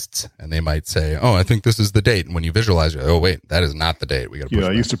optimists, and they might say, "Oh, I think this is the date." And when you visualize it, oh wait, that is not the date. We got to.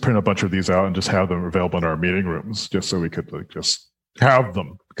 I used to print a bunch of these out and just have them available in our meeting rooms, just so we could just have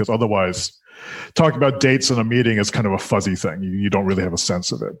them, because otherwise, talking about dates in a meeting is kind of a fuzzy thing. You don't really have a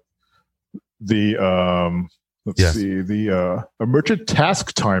sense of it. The Emergent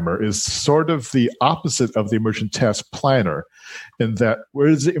Task Timer is sort of the opposite of the Emergent Task Planner, in that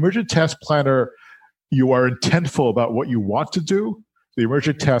whereas the Emergent Task Planner you are intentful about what you want to do, the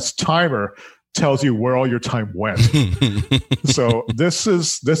emergent task timer tells you where all your time went. So this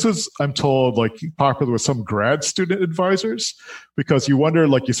is, I'm told, like popular with some grad student advisors, because you wonder,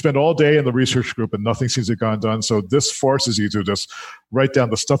 like you spend all day in the research group and nothing seems to have gone done. So this forces you to just write down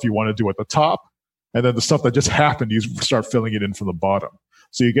the stuff you want to do at the top, and then the stuff that just happened, you start filling it in from the bottom.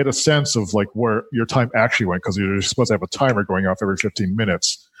 So you get a sense of like where your time actually went, because you're supposed to have a timer going off every 15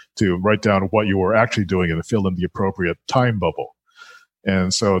 minutes to write down what you were actually doing and fill in the appropriate time bubble.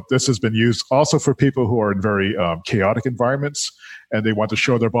 And so this has been used also for people who are in very chaotic environments and they want to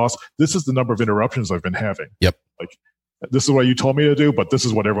show their boss, this is the number of interruptions I've been having. Yep. Like, this is what you told me to do, but this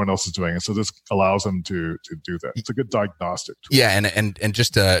is what everyone else is doing. And so this allows them to do that. It's a good diagnostic tool. Yeah. And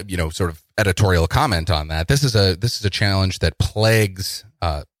just a, sort of editorial comment on that. This is a challenge that plagues,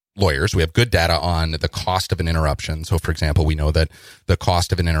 lawyers. We have good data on the cost of an interruption. So, for example, we know that the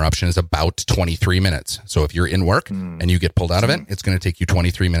cost of an interruption is about 23 minutes. So if you're in work and you get pulled out of it, it's going to take you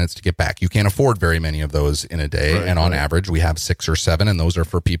 23 minutes to get back. You can't afford very many of those in a day. Right, and on average, we have 6 or 7. And those are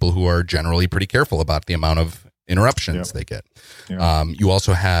for people who are generally pretty careful about the amount of interruptions they get. Yeah. You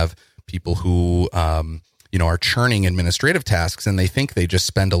also have people who, are churning administrative tasks and they think they just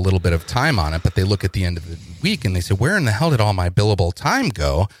spend a little bit of time on it, but they look at the end of the week and they say, where in the hell did all my billable time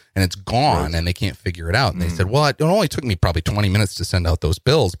go? And it's gone and they can't figure it out. And they said, well, it only took me probably 20 minutes to send out those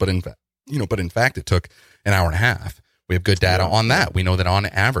bills, but in fact, it took an hour and a half. We have good data on that. We know that on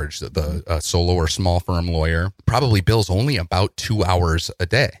average, the solo or small firm lawyer probably bills only about 2 hours a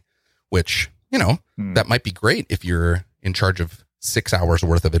day, which, that might be great if you're in charge of 6 hours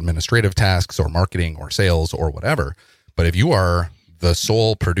worth of administrative tasks or marketing or sales or whatever. But if you are the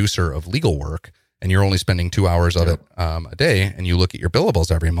sole producer of legal work and you're only spending 2 hours of it a day and you look at your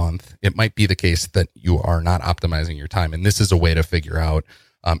billables every month, it might be the case that you are not optimizing your time. And this is a way to figure out,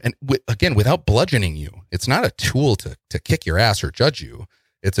 again, without bludgeoning you. It's not a tool to kick your ass or judge you.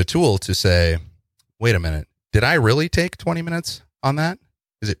 It's a tool to say, wait a minute, did I really take 20 minutes on that?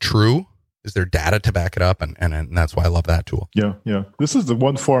 Is it true? Is there data to back it up? And that's why I love that tool. Yeah. This is the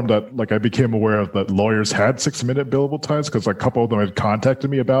one form that I became aware of that lawyers had 6-minute billable times, because a couple of them had contacted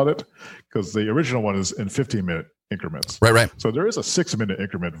me about it, because the original one is in 15-minute increments. Right. So there is a 6-minute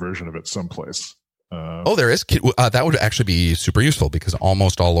increment version of it someplace. There is. That would actually be super useful, because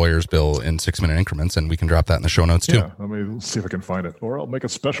almost all lawyers bill in 6-minute increments, and we can drop that in the show notes too. Yeah, let me see if I can find it, or I'll make a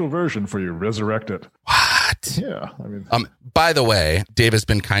special version for you. Resurrect it. What? Yeah, By the way, Dave has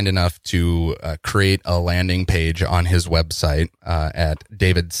been kind enough to create a landing page on his website at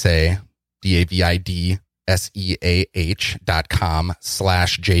davidseah,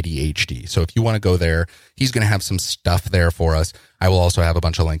 DAVIDSEAH.com/JDHD. So if you want to go there, he's going to have some stuff there for us. I will also have a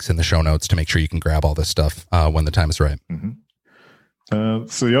bunch of links in the show notes to make sure you can grab all this stuff when the time is right. Mm-hmm.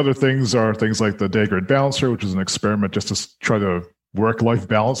 So the other things are things like the day grid balancer, which is an experiment just to try to work-life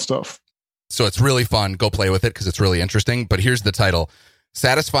balance stuff. So it's really fun. Go play with it because it's really interesting. But here's the title: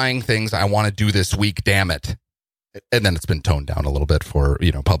 Satisfying Things I Want to Do This Week, Damn It. And then it's been toned down a little bit for,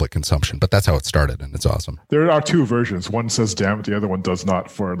 public consumption, but that's how it started, and it's awesome. There are 2 versions. One says damn it, the other one does not.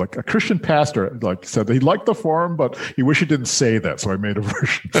 For a Christian pastor, said he liked the forum, but he wished he didn't say that, so I made a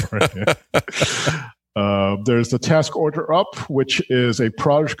version for him. There's the task order up, which is a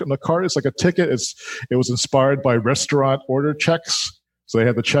project on the card. It's like a ticket. It was inspired by restaurant order checks. So they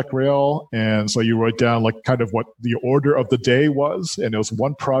had the check rail, and so you write down kind of what the order of the day was, and it was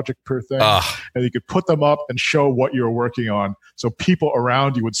 1 project per thing, and you could put them up and show what you were working on. So people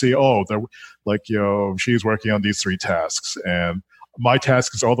around you would see, they're she's working on these 3 tasks, and my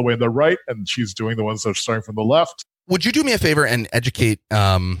task is all the way on the right, and she's doing the ones that are starting from the left. Would you do me a favor and educate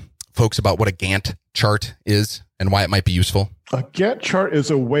folks about what a Gantt chart is and why it might be useful? A Gantt chart is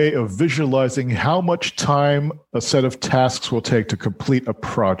a way of visualizing how much time a set of tasks will take to complete a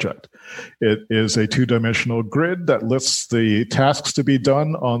project. It is a 2-dimensional grid that lists the tasks to be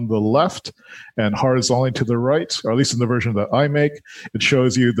done on the left and horizontally to the right, or at least in the version that I make. It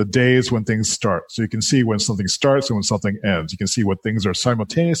shows you the days when things start. So you can see when something starts and when something ends. You can see what things are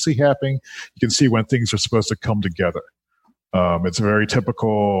simultaneously happening. You can see when things are supposed to come together. It's a very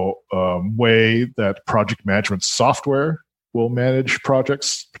typical way that project management software will manage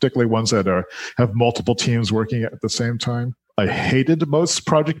projects, particularly ones that have multiple teams working at the same time. I hated most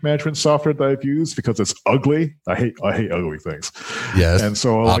project management software that I've used because it's ugly. I hate ugly things. Yes, and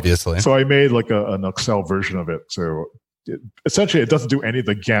so obviously, so I made an Excel version of it. So essentially, it doesn't do any of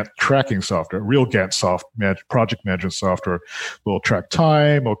the Gantt tracking software. Real Gantt project management software will track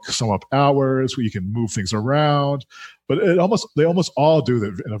time, will sum up hours, where you can move things around. But they almost all do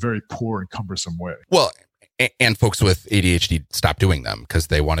that in a very poor and cumbersome way. Well, And folks with ADHD stop doing them because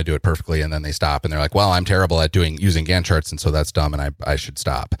they want to do it perfectly, and then they stop and they're like, well, I'm terrible at using Gantt charts, and so that's dumb, and I should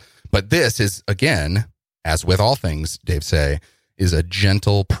stop. But this is, again, as with all things, Dave say, is a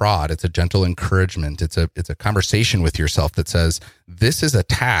gentle prod. It's a gentle encouragement. It's a conversation with yourself that says, this is a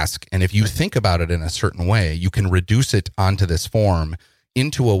task, and if you think about it in a certain way, you can reduce it onto this form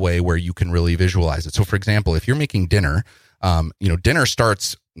into a way where you can really visualize it. So, for example, if you're making dinner, dinner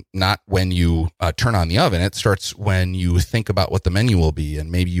starts not when you turn on the oven. It starts when you think about what the menu will be,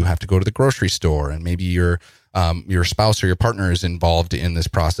 and maybe you have to go to the grocery store, and maybe your spouse or your partner is involved in this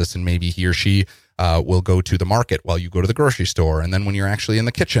process, and maybe he or she will go to the market while you go to the grocery store. And then when you're actually in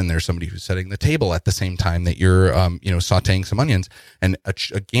the kitchen, there's somebody who's setting the table at the same time that you're sauteing some onions. And a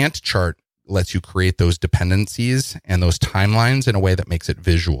Gantt chart lets you create those dependencies and those timelines in a way that makes it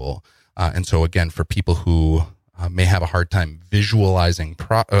visual. And so again, for people who may have a hard time visualizing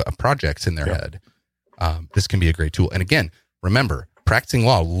projects in their head, this can be a great tool. And again, remember, practicing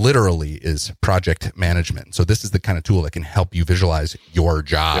law literally is project management. So this is the kind of tool that can help you visualize your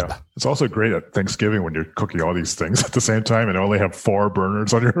job. Yeah. It's also great at Thanksgiving when you're cooking all these things at the same time and only have 4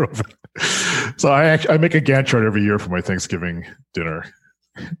 burners on your oven. So I make a Gantt chart every year for my Thanksgiving dinner.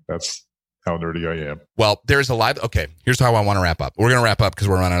 That's how nerdy I am. Well, there's okay, here's how I want to wrap up. We're going to wrap up because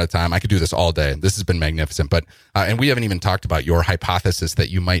we're running out of time. I could do this all day. This has been magnificent. But, and we haven't even talked about your hypothesis that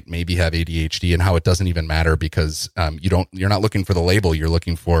you might maybe have ADHD and how it doesn't even matter because you're not looking for the label. You're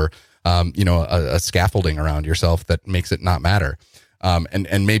looking for, a scaffolding around yourself that makes it not matter.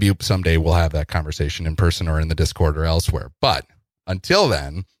 And maybe someday we'll have that conversation in person or in the Discord or elsewhere. But until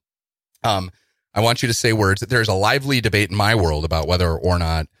then, I want you to say words. There's a lively debate in my world about whether or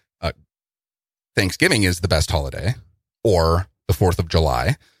not Thanksgiving is the best holiday or the 4th of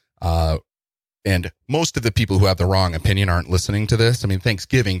July. And most of the people who have the wrong opinion aren't listening to this. I mean,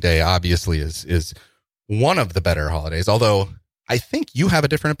 Thanksgiving Day obviously is one of the better holidays, although I think you have a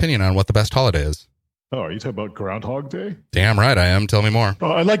different opinion on what the best holiday is. Oh, are you talking about Groundhog Day? Damn right I am. Tell me more.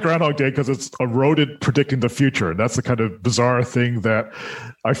 Oh, I like Groundhog Day because it's a rodent predicting the future. That's the kind of bizarre thing that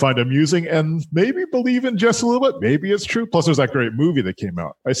I find amusing and maybe believe in just a little bit. Maybe it's true. Plus, there's that great movie that came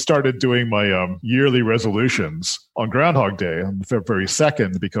out. I started doing my yearly resolutions on Groundhog Day on February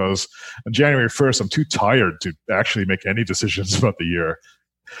 2nd because on January 1st, I'm too tired to actually make any decisions about the year.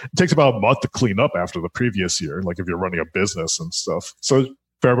 It takes about a month to clean up after the previous year, like if you're running a business and stuff. So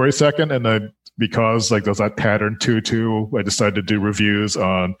February 2nd, and then because there's that pattern 2-2, I decided to do reviews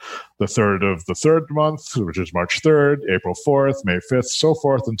on the 3rd of the 3rd month, which is March 3rd, April 4th, May 5th, so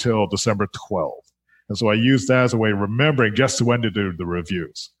forth until December 12th. And so I used that as a way of remembering just when to do the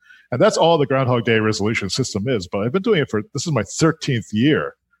reviews. And that's all the Groundhog Day resolution system is. But I've been doing it this is my 13th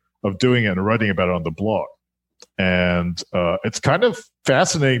year of doing it and writing about it on the blog. And it's kind of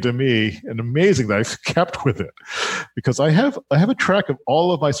fascinating to me and amazing that I've kept with it because I have a track of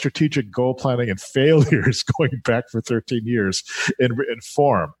all of my strategic goal planning and failures going back for 13 years in written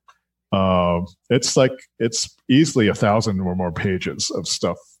form. It's easily 1,000 or more pages of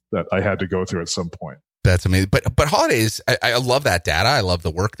stuff that I had to go through at some point. That's amazing. But holidays, I love that data. I love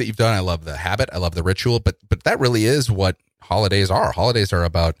the work that you've done. I love the habit. I love the ritual. But that really is what holidays are. Holidays are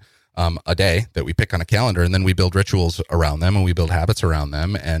about a day that we pick on a calendar, and then we build rituals around them and we build habits around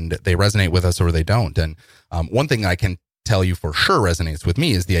them, and they resonate with us or they don't. And one thing I can tell you for sure resonates with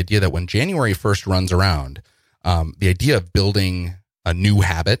me is the idea that when January 1st runs around, the idea of building a new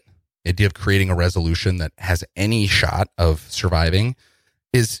habit, the idea of creating a resolution that has any shot of surviving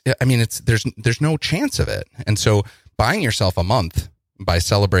there's no chance of it. And so buying yourself a month by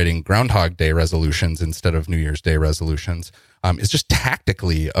celebrating Groundhog Day resolutions instead of New Year's Day resolutions is just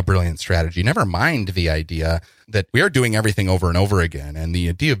tactically a brilliant strategy. Never mind the idea that we are doing everything over and over again. And the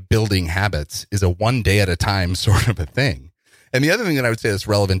idea of building habits is a one day at a time sort of a thing. And the other thing that I would say that's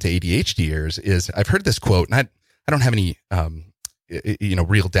relevant to ADHDers is I've heard this quote, and I don't have any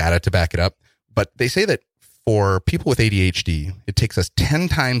real data to back it up, but they say that for people with ADHD, it takes us 10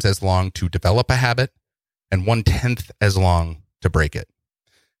 times as long to develop a habit and 1/10 as long to break it.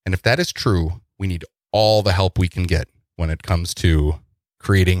 And if that is true, we need all the help we can get when it comes to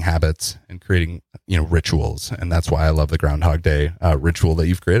creating habits and creating, rituals. And that's why I love the Groundhog Day ritual that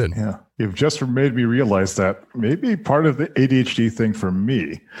you've created. Yeah. You've just made me realize that maybe part of the ADHD thing for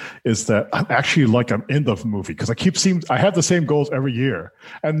me is that I'm actually I'm in the movie because I have the same goals every year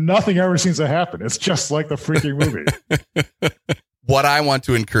and nothing ever seems to happen. It's just like the freaking movie. What I want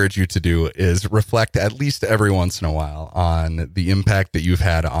to encourage you to do is reflect at least every once in a while on the impact that you've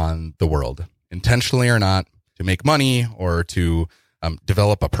had on the world, intentionally or not, to make money or to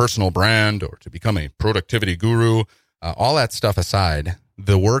develop a personal brand or to become a productivity guru, all that stuff aside.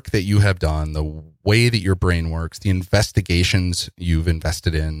 the work that you have done, the way that your brain works, the investigations you've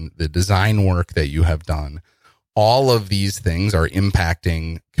invested in, the design work that you have done, all of these things are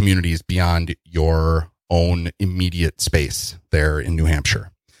impacting communities beyond your own immediate space there in New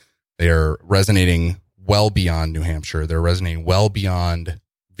Hampshire. They're resonating well beyond New Hampshire. They're resonating well beyond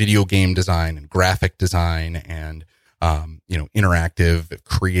video game design and graphic design and, interactive,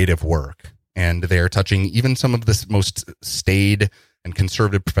 creative work. And they're touching even some of the most staid and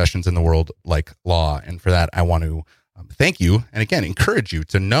conservative professions in the world, like law. And for that, I want to thank you. And again, encourage you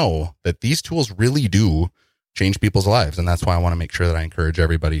to know that these tools really do change people's lives. And that's why I want to make sure that I encourage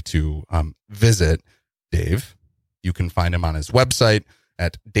everybody to visit Dave. You can find him on his website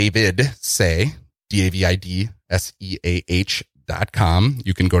at davidseah, DavidSeah.com.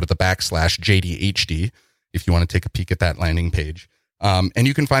 You can go to the /JDHD if you want to take a peek at that landing page. And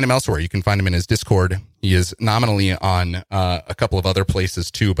you can find him elsewhere. You can find him in his Discord. He is nominally on a couple of other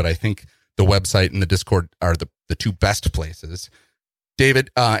places too, but I think the website and the Discord are the two best places. David,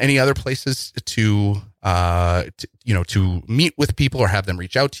 any other places to meet with people or have them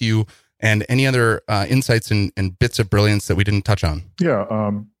reach out to you, and any other insights and bits of brilliance that we didn't touch on?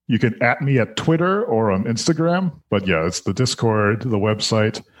 Yeah. You can @ me at Twitter or on Instagram, but yeah, it's the Discord, the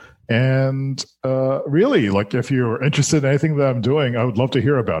website. And really, like, if you're interested in anything that I'm doing, I would love to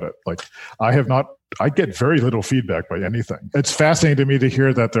hear about it. Like, I get very little feedback by anything. It's fascinating to me to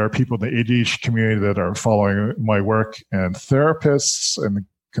hear that there are people in the ADHD community that are following my work, and therapists and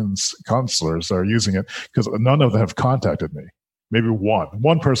counselors are using it, because none of them have contacted me. Maybe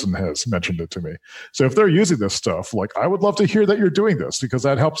one person has mentioned it to me. So if they're using this stuff, like, I would love to hear that you're doing this, because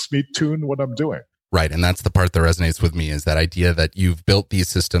that helps me tune what I'm doing. Right. And that's the part that resonates with me, is that idea that you've built these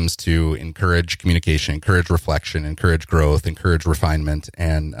systems to encourage communication, encourage reflection, encourage growth, encourage refinement.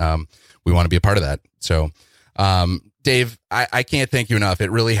 And we want to be a part of that. So, Dave, I can't thank you enough.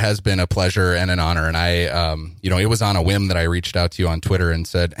 It really has been a pleasure and an honor. And it was on a whim that I reached out to you on Twitter and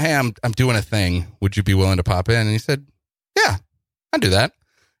said, hey, I'm doing a thing. Would you be willing to pop in? And you said, yeah, I'll do that.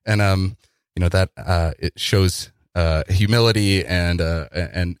 And, it shows humility and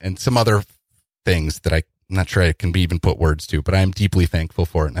some other things that I'm not sure I can even put words to, but I'm deeply thankful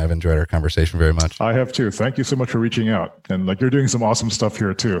for it, and I've enjoyed our conversation very much. I have too. Thank you so much for reaching out. And you're doing some awesome stuff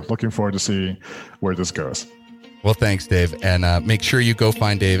here too. Looking forward to seeing where this goes. Well, thanks, Dave. And make sure you go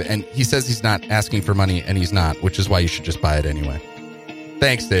find Dave. And he says he's not asking for money, and he's not, which is why you should just buy it anyway.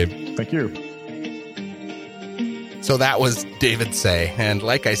 Thanks, Dave. Thank you. So that was David Seah. And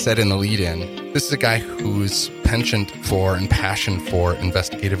like I said in the lead-in, this is a guy whose penchant for and passion for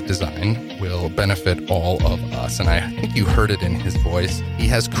investigative design will benefit all of us. And I think you heard it in his voice. He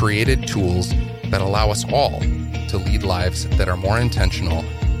has created tools that allow us all to lead lives that are more intentional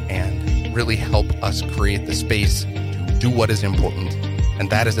and really help us create the space to do what is important.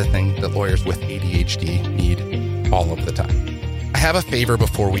 And that is a thing that lawyers with ADHD need all of the time. I have a favor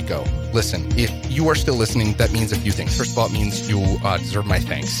before we go. Listen, if you are still listening, that means a few things. First of all, it means you deserve my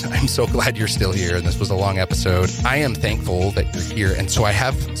thanks. I'm so glad you're still here, and this was a long episode. I am thankful that you're here, and so I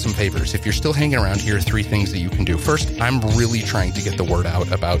have some favors. If you're still hanging around, here are 3 things that you can do. First, I'm really trying to get the word out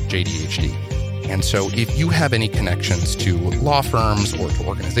about JDHD. And so if you have any connections to law firms or to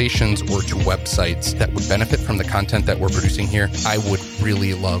organizations or to websites that would benefit from the content that we're producing here, I would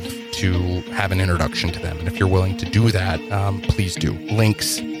really love to have an introduction to them. And if you're willing to do that, please do.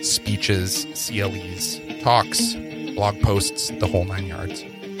 Links, speeches, CLEs, talks, blog posts, the whole 9 yards.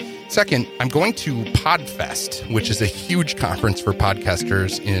 Second, I'm going to PodFest, which is a huge conference for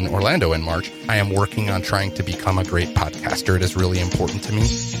podcasters in Orlando in March. I am working on trying to become a great podcaster. It is really important to me.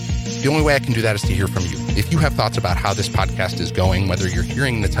 The only way I can do that is to hear from you. If you have thoughts about how this podcast is going, whether you're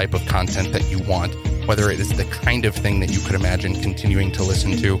hearing the type of content that you want, whether it is the kind of thing that you could imagine continuing to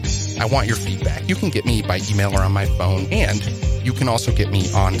listen to, I want your feedback. You can get me by email or on my phone, and you can also get me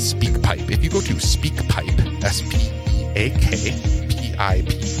on SpeakPipe. If you go to SpeakPipe,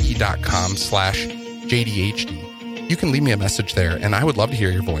 speakpipe.com/JDHD, you can leave me a message there, and I would love to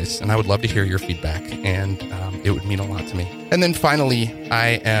hear your voice, and I would love to hear your feedback, and it would mean a lot to me. And then finally,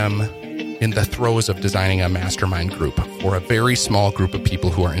 I am in the throes of designing a mastermind group for a very small group of people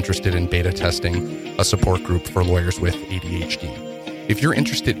who are interested in beta testing a support group for lawyers with ADHD. If you're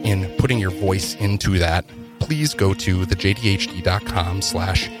interested in putting your voice into that, please go to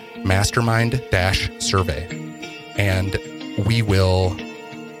thejdhd.com/mastermind-survey, and we will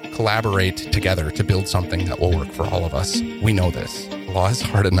collaborate together to build something that will work for all of us. We know this. Law is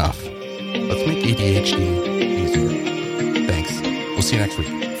hard enough. Let's make ADHD easier. Thanks. We'll see you next week.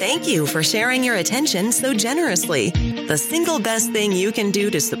 Thank you for sharing your attention so generously. The single best thing you can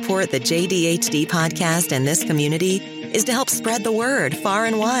do to support the JDHD podcast and this community is to help spread the word far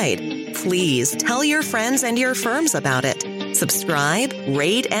and wide. Please tell your friends and your firms about it. Subscribe,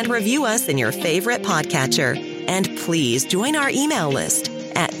 rate, and review us in your favorite podcatcher. And please join our email list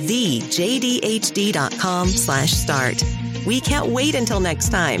at thejdhd.com/start. We can't wait until next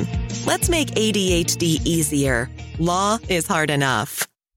time. Let's make ADHD easier. Law is hard enough.